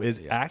Trudeau is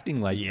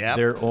acting like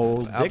their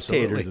old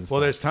dictators. And stuff.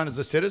 Well, there's tons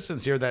of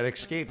citizens here that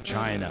escaped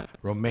China,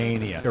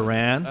 Romania,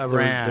 Iran.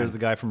 There's the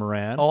guy from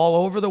Iran.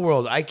 All over the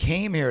world. I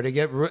came here to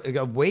get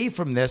away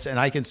from this, and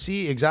I can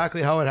see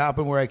exactly how it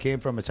happened where I came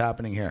from. It's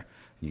happening here.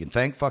 You can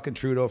thank fucking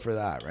Trudeau for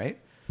that, right?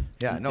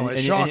 Yeah, no,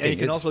 it's shocking. And you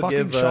can it's also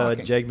give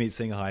shocking. Jagmeet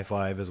Singh a high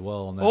five as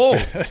well. On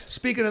that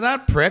Speaking of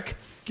that prick,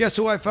 guess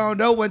who I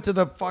found out went to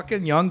the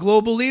fucking Young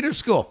Global Leader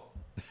School?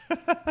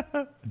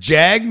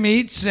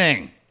 Jagmeet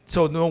Singh.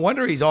 So no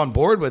wonder he's on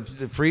board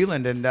with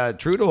Freeland and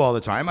Trudeau all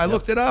the time. I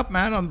looked it up,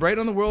 man. Right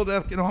on the World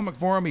Economic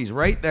Forum. He's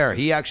right there.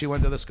 He actually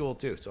went to the school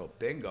too. So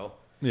bingo.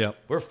 Yeah,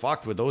 we're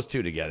fucked with those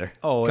two together.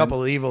 Oh, a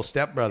couple of evil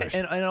stepbrothers.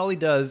 And all he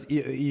does,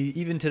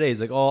 even today, he's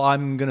like, "Oh,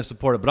 I'm going to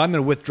support it, but I'm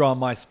going to withdraw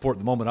my support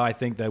the moment I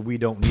think that we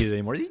don't need it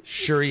anymore."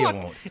 Sure, you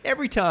won't.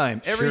 Every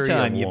time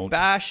you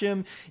bash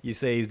him, you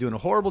say he's doing a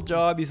horrible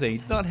job. You say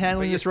he's not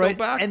handling this right,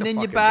 and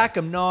then you back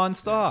him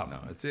nonstop.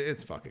 No,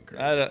 it's fucking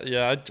crazy.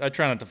 I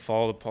try not to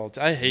follow the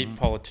politics. I hate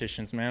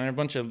politicians, man. They're a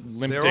bunch of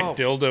limp dick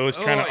dildos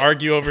trying to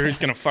argue over who's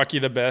going to fuck you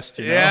the best.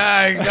 You know?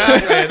 Yeah,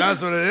 exactly.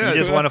 That's what it is.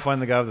 You just want to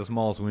find the guy with the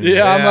smallest wiener.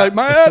 Yeah, I'm like,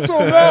 my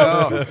asshole,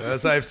 no.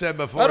 As I've said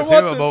before too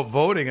about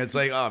voting, it's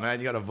like, oh man,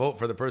 you got to vote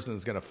for the person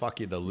that's going to fuck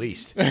you the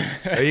least.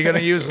 Are you going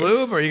to use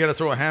lube, or are you going to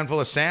throw a handful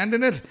of sand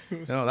in it?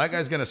 No, that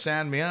guy's going to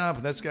sand me up,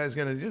 and this guy's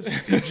going to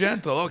just be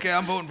gentle. Okay,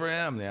 I'm voting for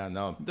him. Yeah,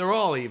 no, they're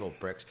all evil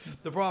pricks.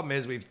 The problem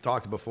is, we've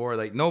talked before,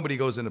 like nobody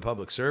goes into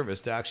public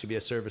service to actually be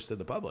a service to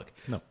the public.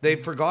 No,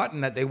 they've forgotten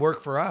that they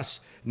work for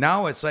us.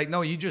 Now it's like,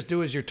 no, you just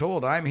do as you're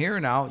told. I'm here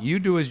now. You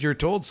do as you're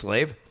told,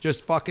 slave.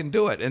 Just fucking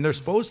do it. And they're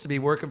supposed to be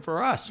working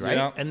for us, right?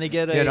 Yeah. And they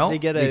get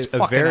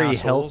a very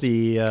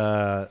healthy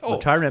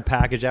retirement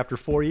package after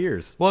 4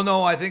 years. Well,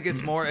 no, I think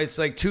it's more. It's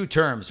like 2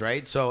 terms,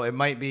 right? So it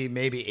might be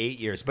maybe 8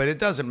 years, but it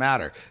doesn't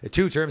matter.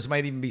 2 terms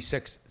might even be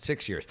six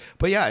years.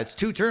 But yeah, it's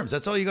 2 terms.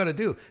 That's all you got to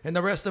do. And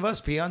the rest of us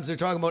peons, they're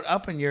talking about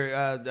upping your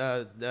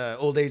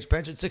old age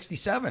pension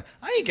 67.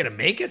 I ain't gonna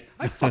make it.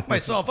 I fucked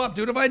myself up,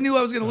 dude. If I knew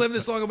I was gonna live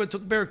this long, I would have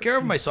took better care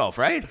of myself,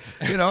 right?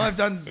 I've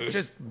done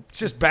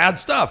just bad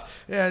stuff,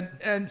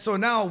 and so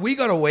now we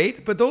gotta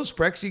wait. But those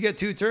pricks, you get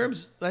 2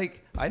 terms.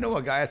 Like, I know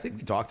a guy, I think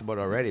we talked about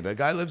it already, but a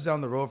guy lives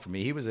down the road from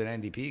me. He was an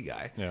NDP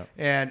guy,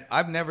 and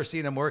I've never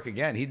seen him work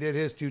again. He did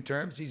his 2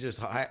 terms. He's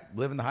just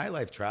living the high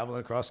life, traveling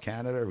across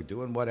Canada, or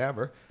doing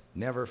whatever.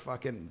 Never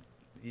fucking,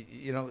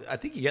 I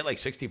think you get like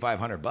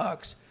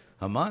 $6,500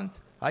 a month.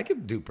 I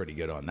could do pretty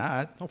good on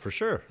that. Oh, for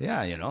sure.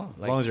 Yeah, as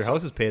long as your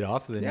house is paid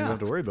off, then you don't have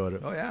to worry about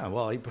it. Oh, yeah.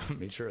 Well, he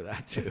made sure of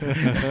that, too.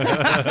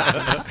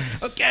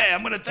 Okay,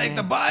 I'm going to take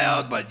the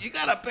buyout, but you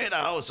got to pay the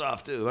house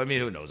off, too. I mean,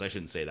 who knows? I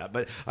shouldn't say that.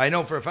 But I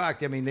know for a fact,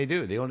 they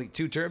do. They only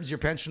 2 terms, you're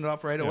pensioned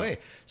off right away.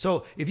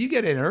 So if you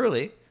get in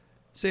early,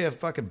 Say if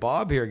fucking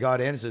Bob here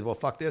got in and said, well,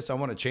 fuck this, I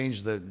want to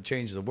change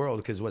the world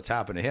because what's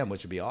happened to him,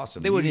 which would be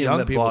awesome. They wouldn't You even young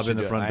let people Bob should in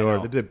the do it. front I door.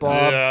 know. They'd be,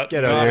 Bob, Yeah,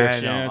 get no, out here. I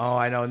know. chance. Oh,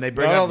 I know. And they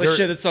bring all up the dirt.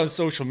 shit that's on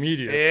social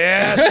media.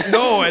 Yes,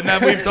 no, and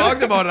then we've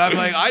talked about it. I'm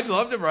like, I'd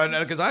love to run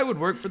because I would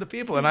work for the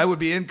people and I would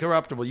be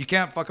incorruptible. You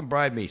can't fucking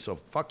bribe me, so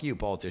fuck you,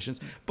 politicians.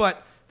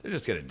 But they're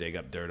just gonna dig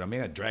up dirt. I mean,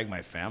 I drag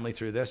my family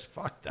through this.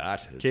 Fuck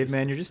that. It's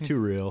Caveman, you're just too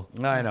real.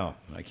 I know.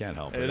 I can't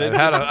help it.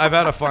 I've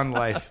had a fun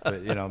life,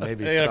 but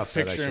maybe They got a stuff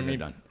that I picture shouldn't of me have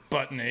done.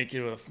 butt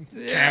naked with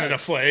a Canada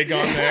flag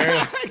on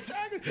there.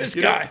 Exactly. This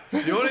guy.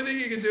 The only thing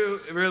you can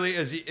do really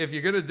is if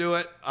you're gonna do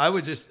it, I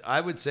would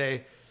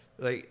say,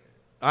 like,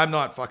 I'm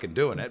not fucking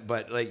doing it,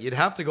 but like you'd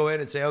have to go in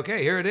and say,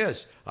 okay, here it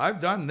is.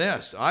 I've done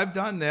this. I've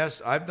done this.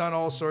 I've done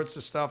all sorts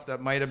of stuff that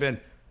might have been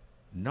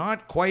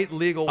not quite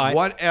legal,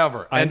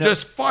 whatever, and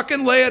just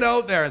fucking lay it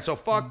out there. And so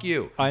fuck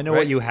you. I know right?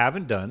 what you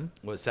haven't done.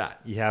 What's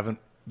that? You haven't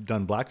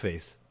done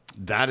blackface.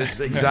 That is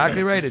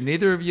exactly right, and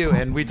neither of you.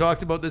 And we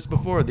talked about this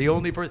before. The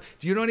only person.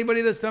 Do you know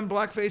anybody that's done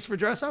blackface for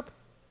dress up?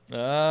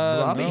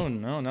 No,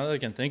 not that I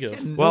can think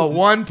of. Well,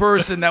 one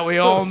person that we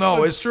all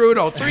know is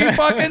Trudeau 3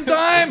 fucking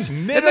times.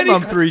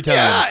 Minimum 3 times.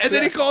 Yeah, and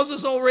then he calls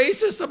us all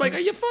racist. I'm like, are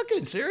you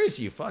fucking serious?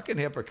 You fucking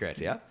hypocrite,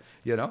 yeah?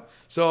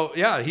 So,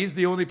 yeah, he's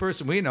the only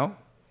person we know.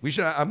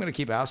 I'm going to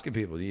keep asking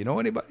people, do you know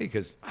anybody?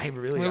 Because I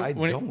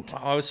don't.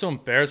 I was so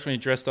embarrassed when he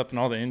dressed up in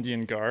all the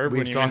Indian garb.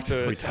 We've when he talked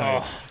went every to,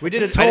 time. We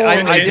did a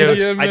I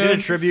did a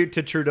tribute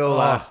to Trudeau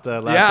last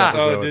Yeah,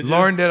 episode. did you?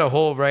 Lauren did a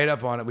whole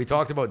write-up on it. We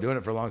talked about doing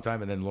it for a long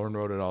time, and then Lauren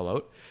wrote it all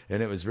out,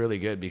 and it was really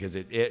good because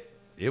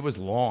it was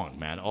long,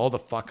 man. All the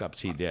fuck-ups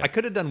he did. I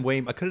could have done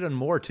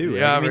more too.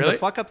 Yeah, I mean, really? The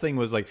fuck up thing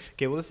was like,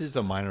 okay, well, this is just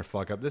a minor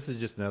fuck up. This is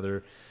just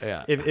another.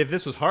 Yeah. If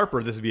this was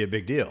Harper, this would be a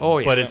big deal. Oh,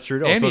 yeah. But it's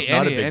Trudeau, so it's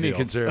not a big any deal.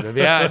 conservative.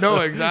 Yeah, no,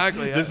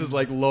 exactly. Yeah. This is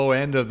like low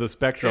end of the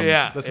spectrum.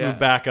 Yeah, Let's yeah. move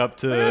back up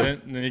to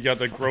then you got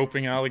the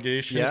groping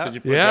allegations. Yeah. Did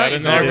you put Yeah, that you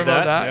in talked there?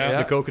 about that. Yeah.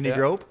 Yeah. the kokanee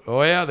grope.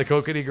 Oh, yeah, the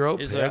kokanee grope.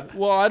 He's yeah. like,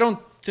 well, I don't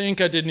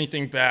think I did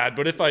anything bad,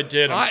 but if I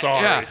did, I'm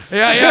sorry.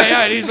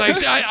 Yeah. And he's like,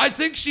 I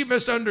think she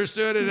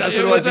misunderstood it. That's It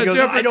what it was. a He goes,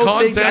 different I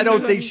don't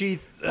content." think she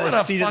What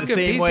a seen it the fucking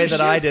same piece way of that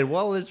I shit. did.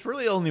 Well, there's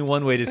really only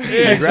one way to see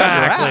it.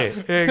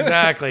 Exactly. Yeah,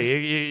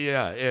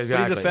 exactly.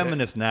 But he's a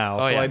feminist now,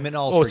 Oh, so yeah. I mean,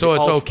 So it's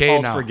okay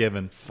all's now.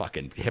 forgiven.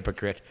 Fucking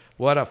hypocrite.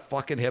 What a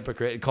fucking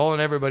hypocrite.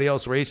 Calling everybody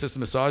else racist and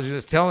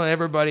misogynist, telling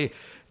everybody,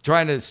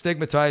 trying to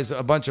stigmatize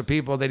a bunch of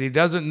people that he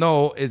doesn't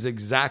know is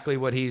exactly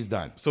what he's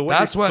done. So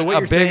what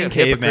you're a saying, big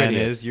caveman, hypocrite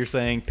is you're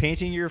saying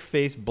painting your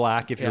face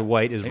black if Yeah. you're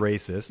white is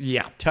racist.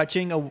 Yeah.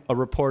 Touching a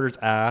reporter's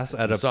ass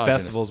at Misogynist. a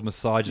festival is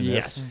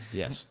misogynist.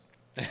 Yes.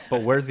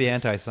 But where's the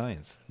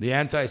anti-science? The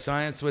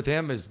anti-science with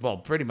him is, well,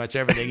 pretty much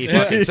everything he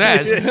fucking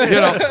says.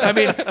 I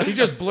mean, he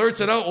just blurts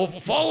it out. Well,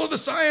 follow the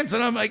science,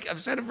 and I'm like, I've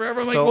said it forever.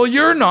 I'm like, So, well,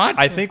 you're not.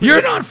 I think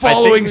you're not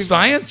following we've-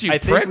 science. You I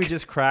prick. think we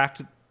just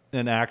cracked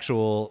an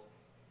actual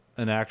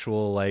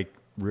like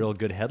real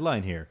good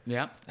headline here.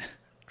 Yeah.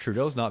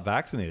 Trudeau's not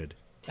vaccinated.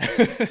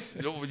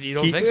 You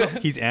don't think so?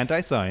 He's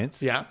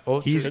anti-science. Yeah. Oh,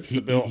 He's Fits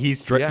the bill.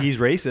 he's Yeah.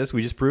 racist.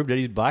 We just proved that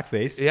he's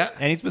blackface. Yeah.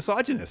 And he's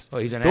misogynist. Oh,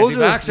 he's an those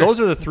anti-vaxxer. those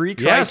are the three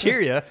Yes.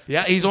 criteria.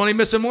 Yeah, he's only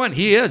missing one.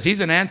 He is. He's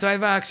an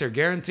anti-vaxxer,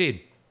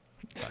 guaranteed.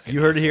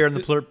 You heard it here in the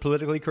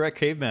politically correct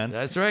caveman.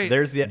 That's right.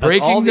 There's that's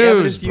Breaking all the news,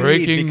 evidence you need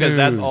breaking because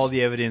that's news. all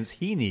the evidence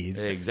he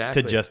needs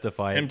Exactly. to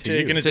justify Him it to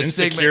taking you. his It's a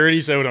stigma-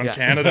 insecurities out on Yeah.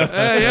 Canada.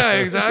 Yeah,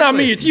 exactly. It's not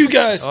me, it's you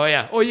guys. Oh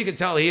yeah. Oh, you can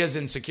tell he is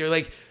insecure.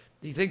 Like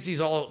he thinks he's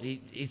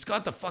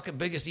got the fucking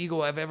biggest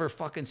ego I've ever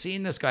fucking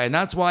seen, this guy. And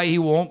that's why he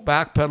won't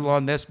backpedal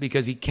on this,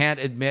 because he can't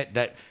admit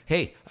that,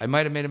 hey, I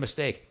might have made a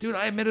mistake. Dude,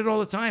 I admit it all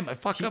the time. I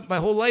fuck up my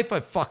whole life.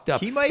 I fucked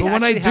up. He might but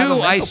when I actually have a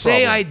do, I mental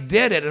say problem. I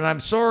did it and I'm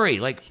sorry.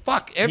 Like,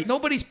 fuck.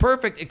 Nobody's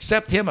perfect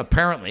except him,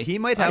 apparently. He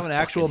might have I an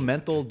actual fucking-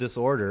 mental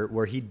disorder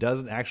where he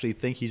doesn't actually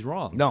think he's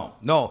wrong. No.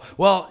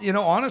 Well,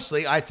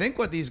 honestly, I think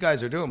what these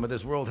guys are doing with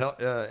this World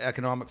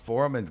Economic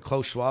Forum and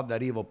Klaus Schwab,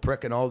 that evil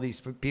prick, and all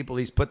these people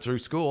he's put through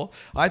school,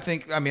 I think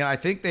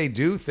they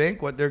do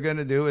think what they're going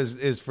to do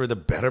is for the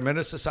betterment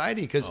of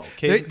society, because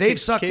they've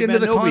sucked into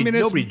the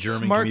communist Nobody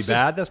German Marxist. can be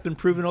bad. That's been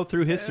proven out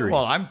through history.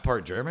 Well, I'm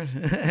part German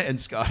and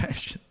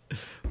Scottish,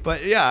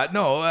 but yeah,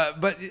 no,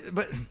 but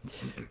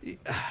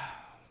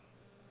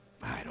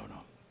I don't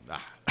know.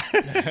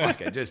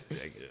 Fuck, I just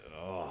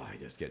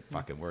get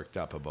fucking worked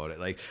up about it.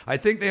 Like, I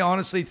think they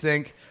honestly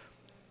think,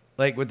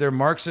 like, with their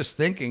Marxist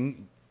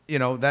thinking,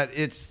 that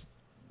it's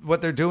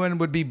what they're doing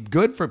would be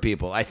good for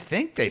people. I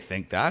think they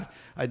think that.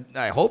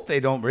 I hope they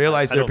don't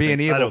realize they're being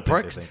evil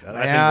pricks.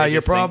 Yeah,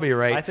 you're probably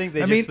right. I think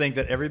they just think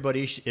that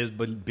everybody is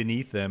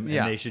beneath them,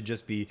 and they should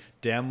just be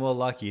damn well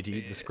lucky to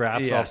eat the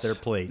scraps off their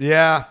plate.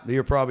 Yeah,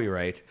 you're probably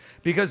right.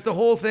 Because the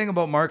whole thing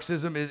about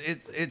Marxism is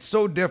it's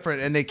so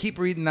different, and they keep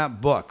reading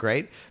that book,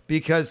 right?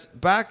 Because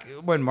back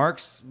when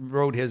Marx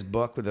wrote his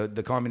book with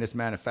the Communist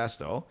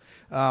Manifesto,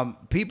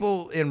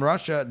 people in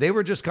Russia, they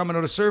were just coming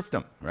out of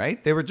serfdom,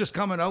 right? They were just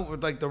coming out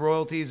with like the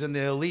royalties and the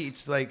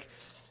elites, like,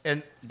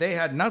 and they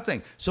had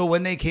nothing. So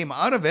when they came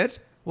out of it,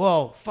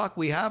 well, fuck,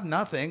 we have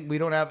nothing. We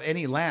don't have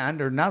any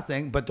land or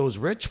nothing, but those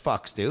rich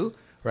fucks do.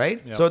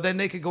 right? Yep. So then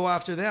they could go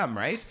after them,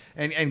 right?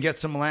 And get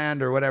some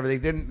land or whatever. They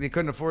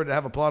couldn't afford to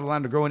have a plot of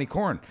land to grow any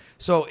corn.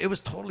 So it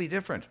was totally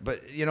different.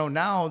 But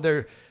now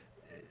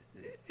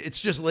it's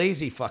just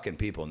lazy fucking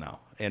people now,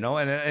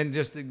 and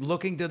just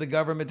looking to the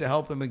government to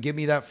help them and give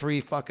me that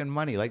free fucking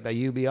money, like the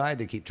UBI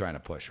they keep trying to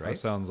push, right? That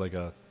sounds like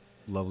a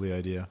lovely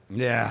idea.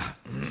 Yeah.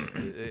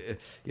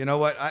 You know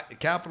what?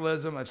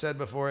 Capitalism, I've said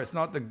before, it's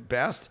not the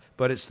best,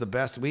 but it's the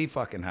best we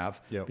fucking have.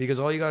 Yep. Because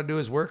all you got to do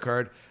is work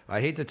hard.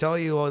 I hate to tell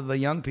you, all the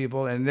young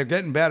people, and they're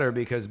getting better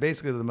because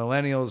basically the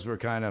millennials were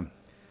kind of,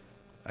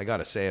 I got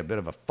to say, a bit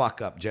of a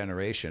fuck-up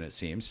generation, it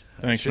seems.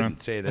 Thanks, I shouldn't man.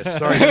 say this.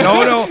 Sorry.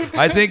 No.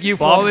 I think you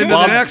fall into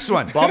the next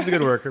one. Bob's a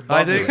good worker.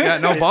 I think,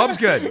 Bob's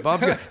good.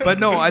 But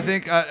no, I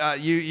think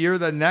you're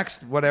the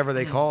next, whatever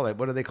they call it.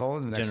 What do they call it?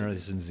 The next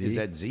Generation Z. Is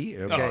that Z?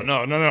 Okay.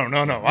 No.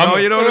 No,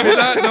 you don't know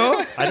that?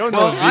 No? I don't know.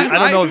 I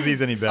don't know if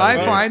Z's any better.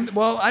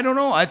 I don't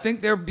know. I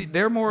think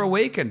they're more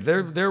awakened.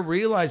 They're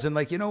realizing,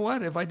 like, you know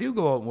what? If I do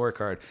go out and work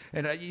hard,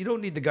 and you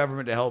don't need the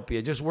government to help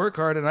you, just work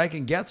hard, and I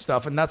can get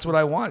stuff, and that's what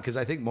I want. Because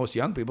I think most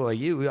young people like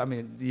you, I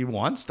mean, you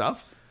want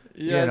stuff.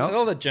 Yeah, you know?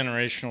 all the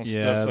generational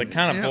Yeah. stuff's like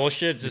kind of Yeah.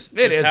 bullshit. Just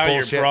It is how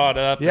bullshit. you're brought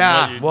up. and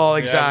Yeah, what well,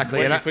 exactly.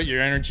 Where And you I- put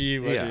your energy.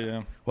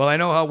 Well, I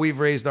know how we've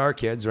raised our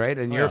kids, right?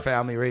 And your Yeah.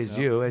 family raised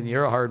you, and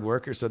you're a hard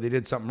worker, so they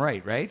did something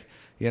right?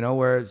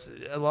 Whereas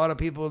a lot of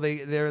people,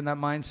 they're in that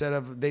mindset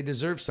of they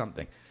deserve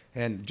something,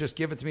 and just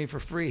give it to me for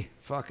free.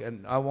 Fuck,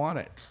 and I want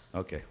it.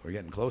 Okay, we're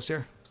getting close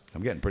here.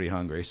 I'm getting pretty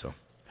hungry, so.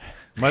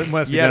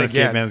 Must be Yet done if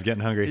again. Caveman's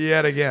getting hungry.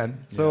 Yet again.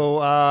 So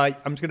I'm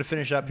just going to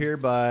finish up here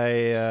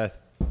by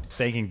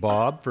thanking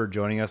Bob for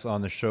joining us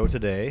on the show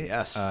today.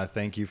 Yes.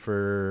 Thank you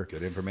for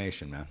Good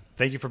information, man.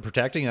 Thank you for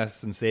protecting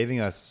us and saving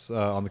us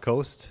on the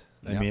coast.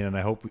 I Yeah. mean, and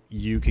I hope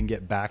you can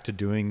get back to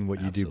doing what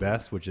you do Absolutely.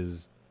 best, which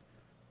is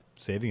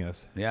saving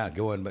us, Yeah,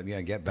 go on, but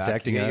get back,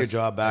 protecting get us,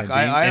 your job back. and being,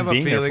 I have and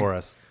being a feeling there for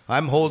us.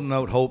 I'm holding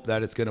out hope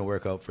that it's going to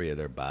work out for you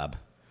there, Bob.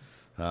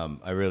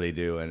 I really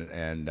do,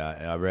 and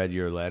I read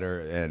your letter,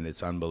 and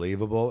it's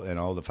unbelievable, and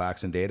all the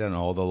facts and data and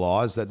all the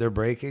laws that they're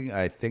breaking.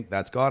 I think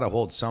that's got to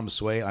hold some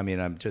sway. I mean,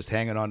 I'm just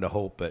hanging on to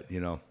hope, but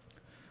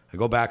I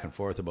go back and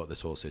forth about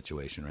this whole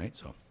situation, right?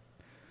 So,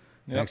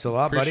 Yep. thanks a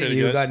lot, buddy. Appreciate it,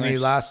 You guys. got any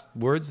Thanks. last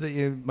words that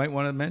you might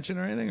want to mention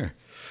or anything? Or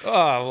Oh,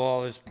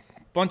 well, there's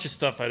a bunch of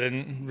stuff I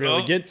didn't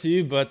really get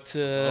to, but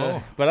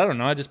I don't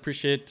know. I just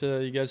appreciate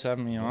you guys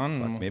having me on.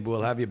 Fuck, maybe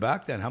we'll have you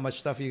back then. How much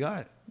stuff you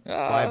got?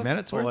 Uh, 5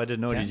 minutes worth? Oh, I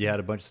didn't know. 10? Did you had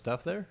a bunch of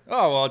stuff there?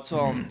 Oh, well, it's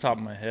all on the top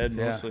of my head,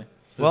 Yeah. mostly.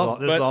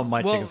 This is all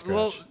my chicken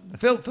scratch.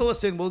 Fill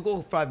us in. We'll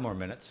go 5 more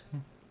minutes.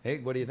 Hey,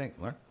 what do you think,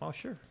 Lauren? Oh,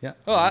 sure. Yeah.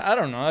 Oh, I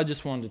don't know. I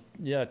just wanted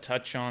to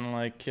touch on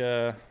like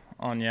the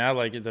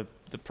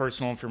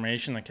personal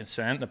information, the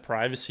consent, the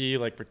privacy,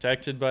 like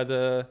protected by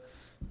the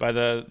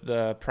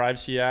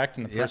Privacy Act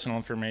and the Yeah. Personal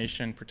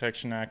Information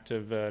Protection Act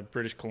of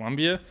British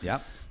Columbia, Yeah.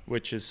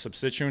 which is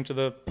substituent to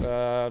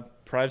the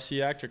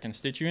Privacy Act or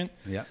constituent.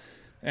 Yeah.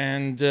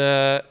 And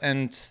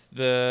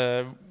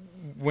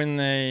when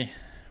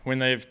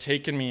they've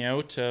taken me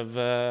out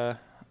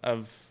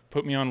of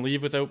put me on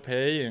leave without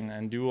pay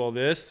and do all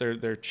this,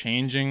 they're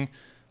changing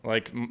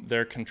like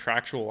their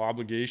contractual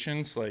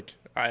obligations. Like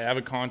I have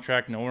a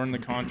contract. Nowhere in the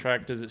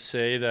contract does it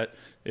say that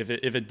if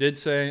it did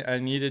say I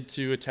needed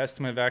to attest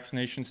to my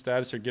vaccination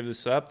status or give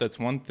this up, that's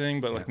one thing.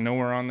 But like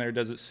nowhere on there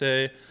does it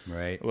say.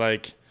 Right.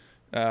 Like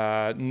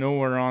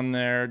nowhere on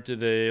there do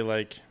they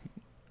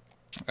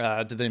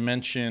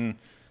mention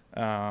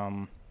that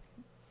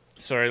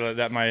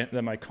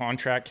my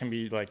contract can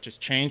be like just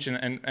changed,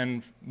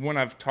 and when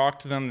I've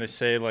talked to them, they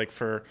say like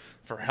for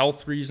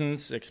health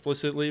reasons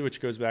explicitly,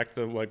 which goes back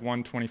to like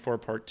 124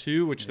 part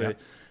 2,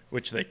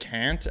 which they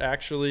can't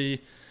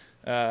actually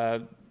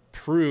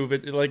prove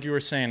it. Like you were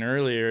saying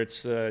earlier,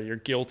 it's you're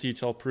guilty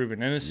till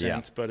proven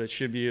innocent, but it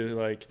should be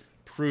like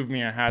prove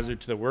me a hazard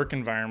to the work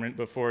environment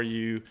before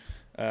you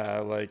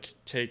like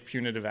take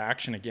punitive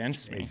action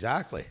against me.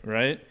 Exactly.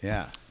 Right.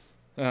 Yeah.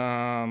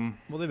 Well,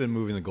 they've been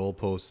moving the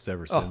goalposts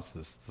ever since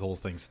this whole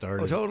thing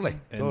started. Oh, totally.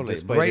 And Totally.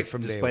 Despite Right if,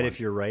 from day despite one. if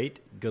you're right,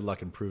 good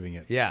luck in proving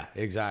it. Yeah.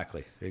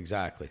 Exactly.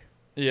 Exactly.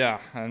 Yeah,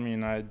 I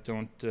mean, I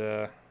don't.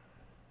 I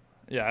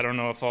don't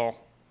know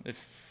if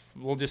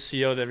we'll just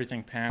see how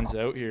everything pans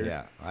out here.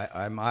 Yeah.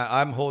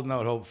 I'm holding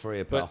out hope for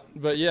you, pal.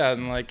 But yeah,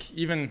 and like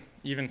even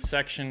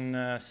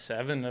Section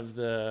 7 of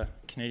the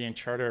Canadian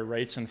Charter of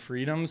Rights and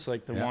Freedoms,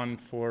 like the one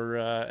for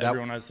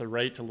everyone has the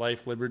right to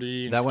life,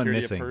 liberty, and that one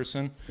security missing. of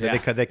person. Yeah. They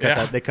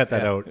cut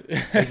that out.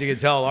 As you can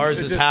tell, ours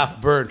is half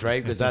burnt,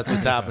 right? Because that's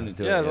what's happening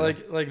to it. Yeah, you know?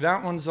 like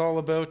that one's all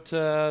about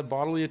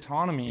bodily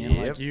autonomy, and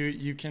Yep. like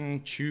you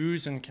can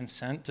choose and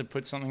consent to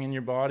put something in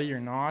your body or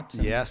not.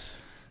 And, Yes.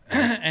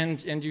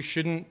 and you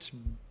shouldn't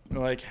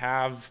like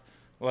have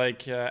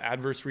like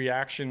adverse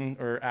reaction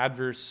or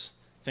adverse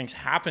things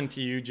happen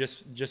to you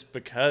just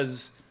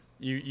because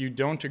you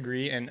don't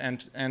agree, and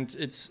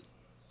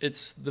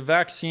it's the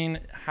vaccine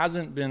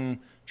hasn't been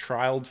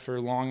trialed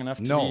for long enough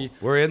to No, be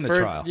we're in the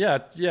trial. Yeah,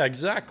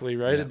 exactly,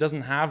 right. Yeah. It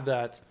doesn't have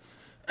that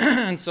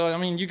And so, I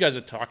mean, you guys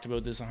have talked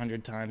about this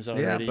 100 times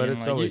already. Yeah, but and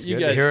it's like, always you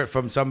good to guys, hear it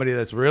from somebody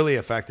that's really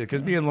affected.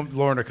 Because me and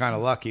Lauren are kind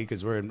of lucky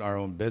because we're in our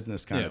own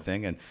business kind of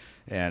thing.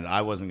 And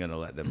I wasn't going to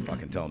let them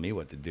fucking tell me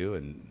what to do.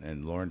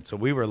 And Lauren, so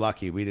we were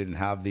lucky. We didn't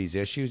have these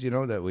issues,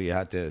 that we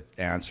had to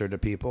answer to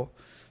people.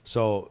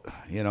 So,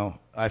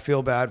 I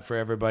feel bad for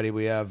everybody.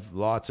 We have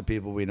lots of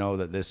people we know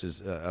that this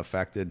is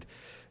affected,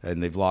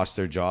 and they've lost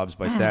their jobs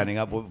by standing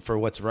up for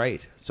what's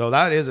right. So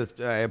that is,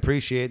 I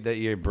appreciate that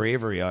your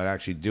bravery on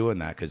actually doing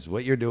that, because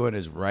what you're doing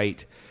is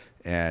right.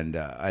 And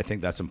I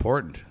think that's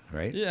important,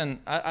 right? Yeah, and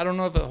I don't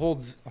know if it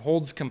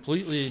holds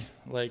completely,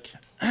 like,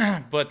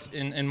 but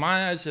in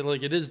my eyes,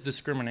 it is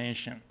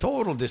discrimination.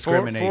 Total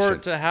discrimination. For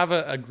to have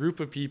a group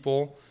of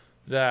people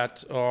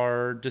that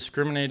are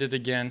discriminated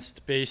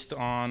against based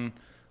on,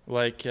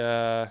 like...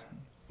 their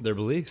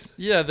beliefs.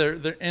 Yeah, their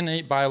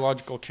innate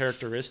biological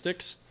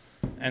characteristics.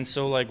 And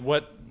so, like,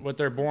 what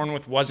they're born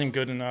with wasn't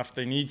good enough.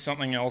 They need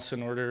something else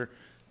in order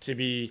to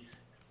be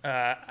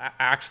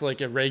act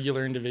like a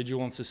regular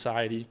individual in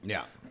society.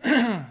 Yeah.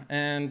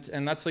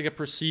 And that's like a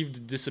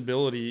perceived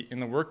disability in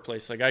the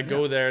workplace. Like, I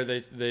go there,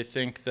 they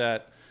think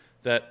that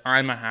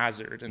I'm a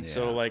hazard. And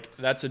so, like,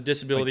 that's a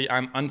disability.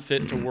 I'm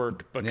unfit to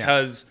work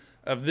because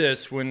of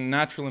this. When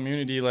natural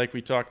immunity, like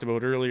we talked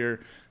about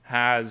earlier,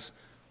 has...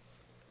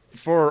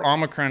 For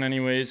Omicron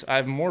anyways, I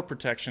have more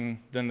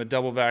protection than the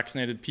double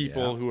vaccinated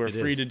people who are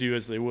free to do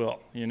as they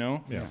will,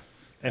 Yeah.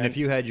 And if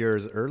you had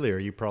yours earlier,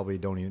 you probably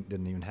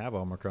didn't even have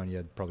Omicron. You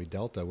had probably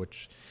Delta,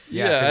 which...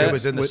 Yeah, it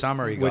was in the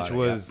summer he got which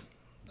was,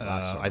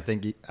 I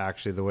think,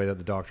 actually the way that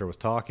the doctor was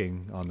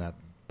talking on that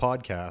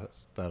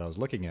podcast that I was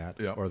looking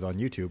at, or on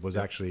YouTube, was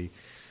actually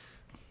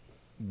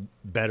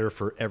better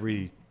for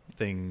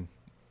everything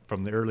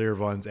from the earlier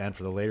ones and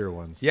for the later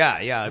ones.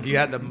 Yeah. If you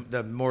had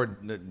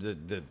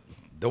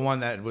the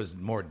one that was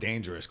more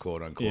dangerous,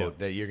 quote unquote,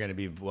 that you're going to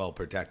be well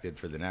protected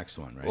for the next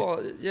one, right?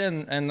 Well, yeah,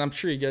 and I'm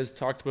sure you guys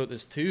talked about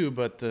this too,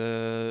 but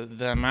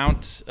the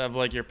amount of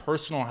like your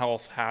personal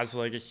health has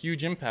like a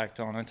huge impact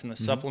on it, and the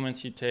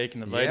supplements you take,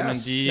 and the vitamin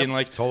D, and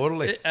like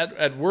totally.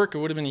 At work, it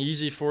would have been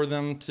easy for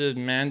them to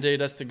mandate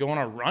us to go on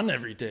a run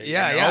every day.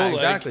 Yeah,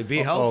 exactly. Be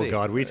healthy. Oh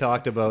God, we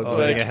talked about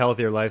living a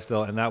healthier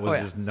lifestyle, and that was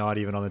just not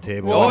even on the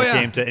table when it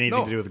came to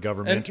anything to do with the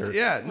government.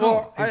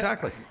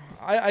 Exactly.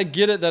 I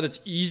get it that it's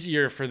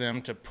easier for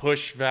them to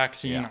push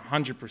vaccine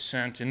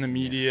 100% in the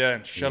media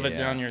and shove it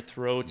down your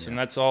throats, and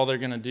that's all they're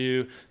going to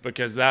do,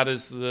 because that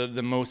is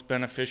the most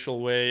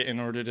beneficial way in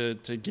order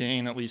to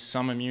gain at least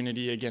some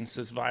immunity against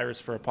this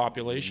virus for a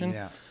population.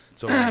 Yeah.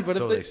 But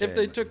if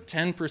they took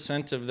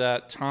 10% of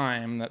that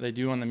time that they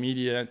do on the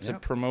media to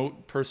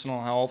promote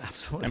personal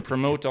health and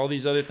promote all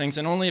these other things,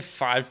 and only if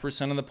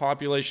 5% of the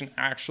population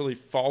actually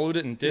followed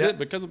it and did it,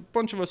 because a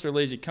bunch of us are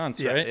lazy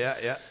cunts, right?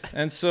 Yeah.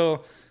 And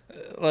so...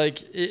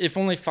 like, if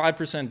only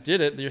 5% did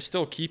it, you're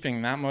still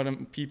keeping that much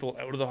people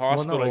out of the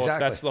hospital. Well, no,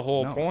 exactly. If that's the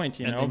whole point,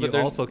 And but you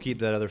also keep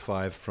that other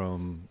 5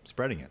 from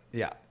spreading it.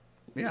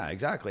 Yeah,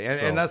 exactly.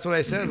 And that's what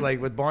I said,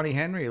 like with Bonnie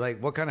Henry,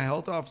 like what kind of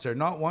health officer?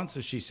 Not once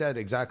has she said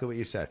exactly what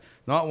you said.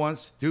 Not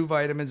once. Do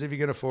vitamins if you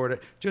can afford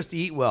it. Just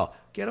eat well.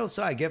 Get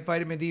outside. Get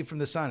vitamin D from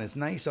the sun. It's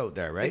nice out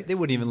there, right? They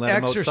wouldn't even let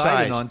them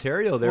outside in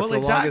Ontario there for the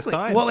longest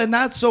time. Well, and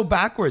that's so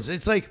backwards.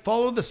 It's like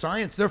follow the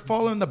science. They're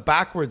following the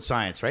backwards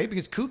science, right?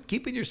 Because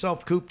keeping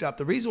yourself cooped up.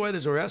 The reason why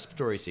there's a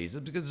respiratory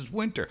season is because it's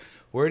winter.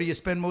 Where do you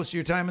spend most of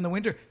your time in the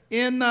winter?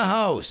 In the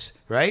house,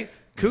 right?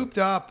 Cooped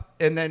up,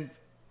 and then...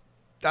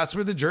 that's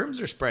where the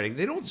germs are spreading.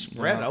 They don't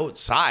spread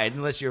outside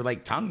unless you're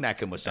like tongue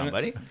necking with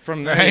somebody.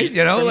 From there, right?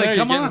 Like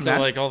come on,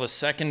 man. Like all the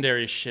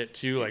secondary shit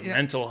too, like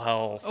mental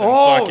health.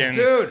 And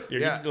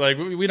dude. Like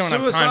we don't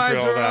Suicides have time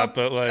for all that, up,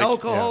 but like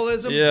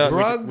alcoholism,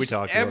 drugs, we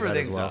talked about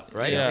everything's that as well. up,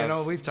 right?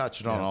 Yeah. We've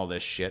touched on all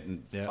this shit,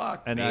 and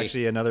fuck and me.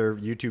 actually, another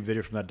YouTube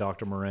video from that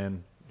Dr.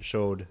 Moran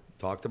showed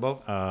talked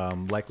about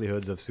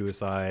likelihoods of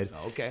suicide.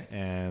 Okay,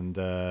 and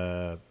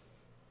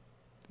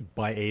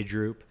by age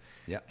group.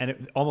 Yeah,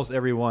 and almost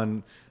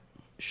everyone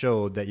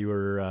showed that you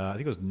were I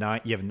think it was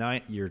 9.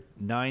 You're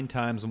 9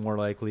 times more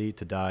likely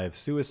to die of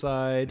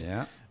suicide.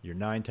 Yeah, you're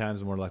 9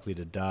 times more likely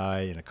to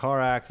die in a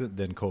car accident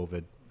than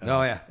COVID.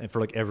 And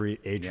for like every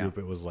age group,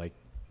 it was like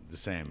the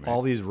same. Right?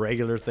 All these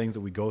regular things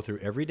that we go through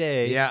every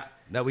day. Yeah,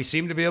 that we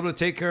seem to be able to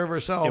take care of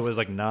ourselves. It was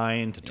like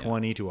 9 to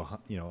 20 to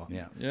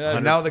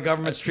And now the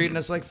government's treating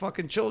us like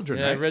fucking children.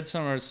 Yeah, right? I read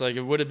somewhere it's like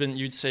it would have been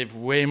you'd save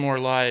way more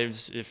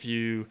lives if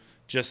you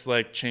just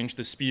like change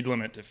the speed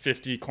limit to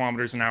 50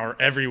 kilometers an hour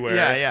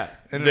everywhere.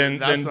 And than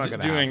happen,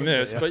 doing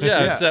this. But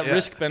it's that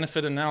risk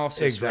benefit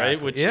analysis,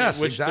 right? Which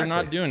they're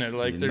not doing it.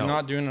 Like they're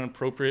not doing an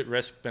appropriate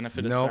risk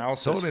benefit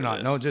analysis. No, totally not.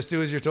 This. No, just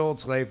do as you're told,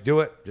 slave.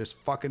 Do it. Just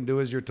fucking do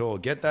as you're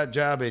told. Get that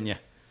jab in you.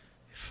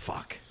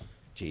 Fuck.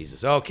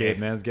 Jesus. Okay.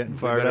 Man's getting We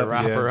fired better up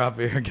wrap again. her up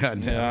here.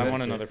 God damn Yeah, I it.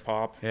 want another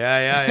pop.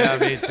 Yeah,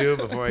 me too,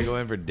 before I go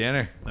in for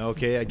dinner.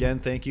 Okay, again,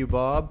 thank you,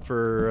 Bob,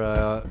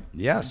 for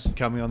Yes.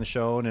 coming on the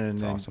show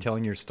and awesome.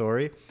 telling your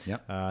story.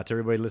 Yep. To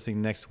everybody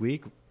listening next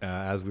week,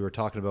 as we were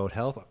talking about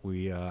health,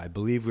 I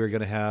believe we're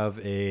going to have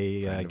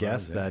a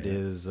guest that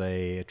is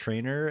a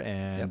trainer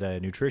and a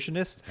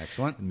nutritionist.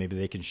 Excellent. And maybe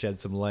they can shed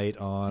some light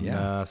on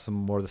Yeah. some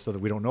more of the stuff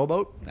that we don't know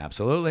about.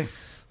 Absolutely.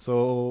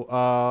 So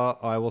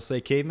I will say,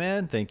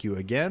 Caveman, thank you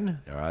again.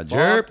 Roger.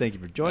 Bob, thank you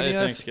for joining Hey,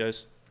 us. thanks,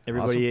 guys.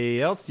 Everybody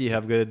else, you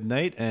have a good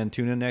night and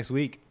tune in next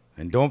week.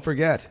 And don't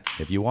forget,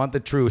 if you want the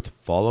truth,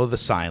 follow the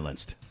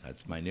silenced.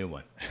 That's my new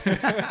one.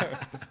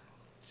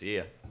 See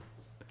ya.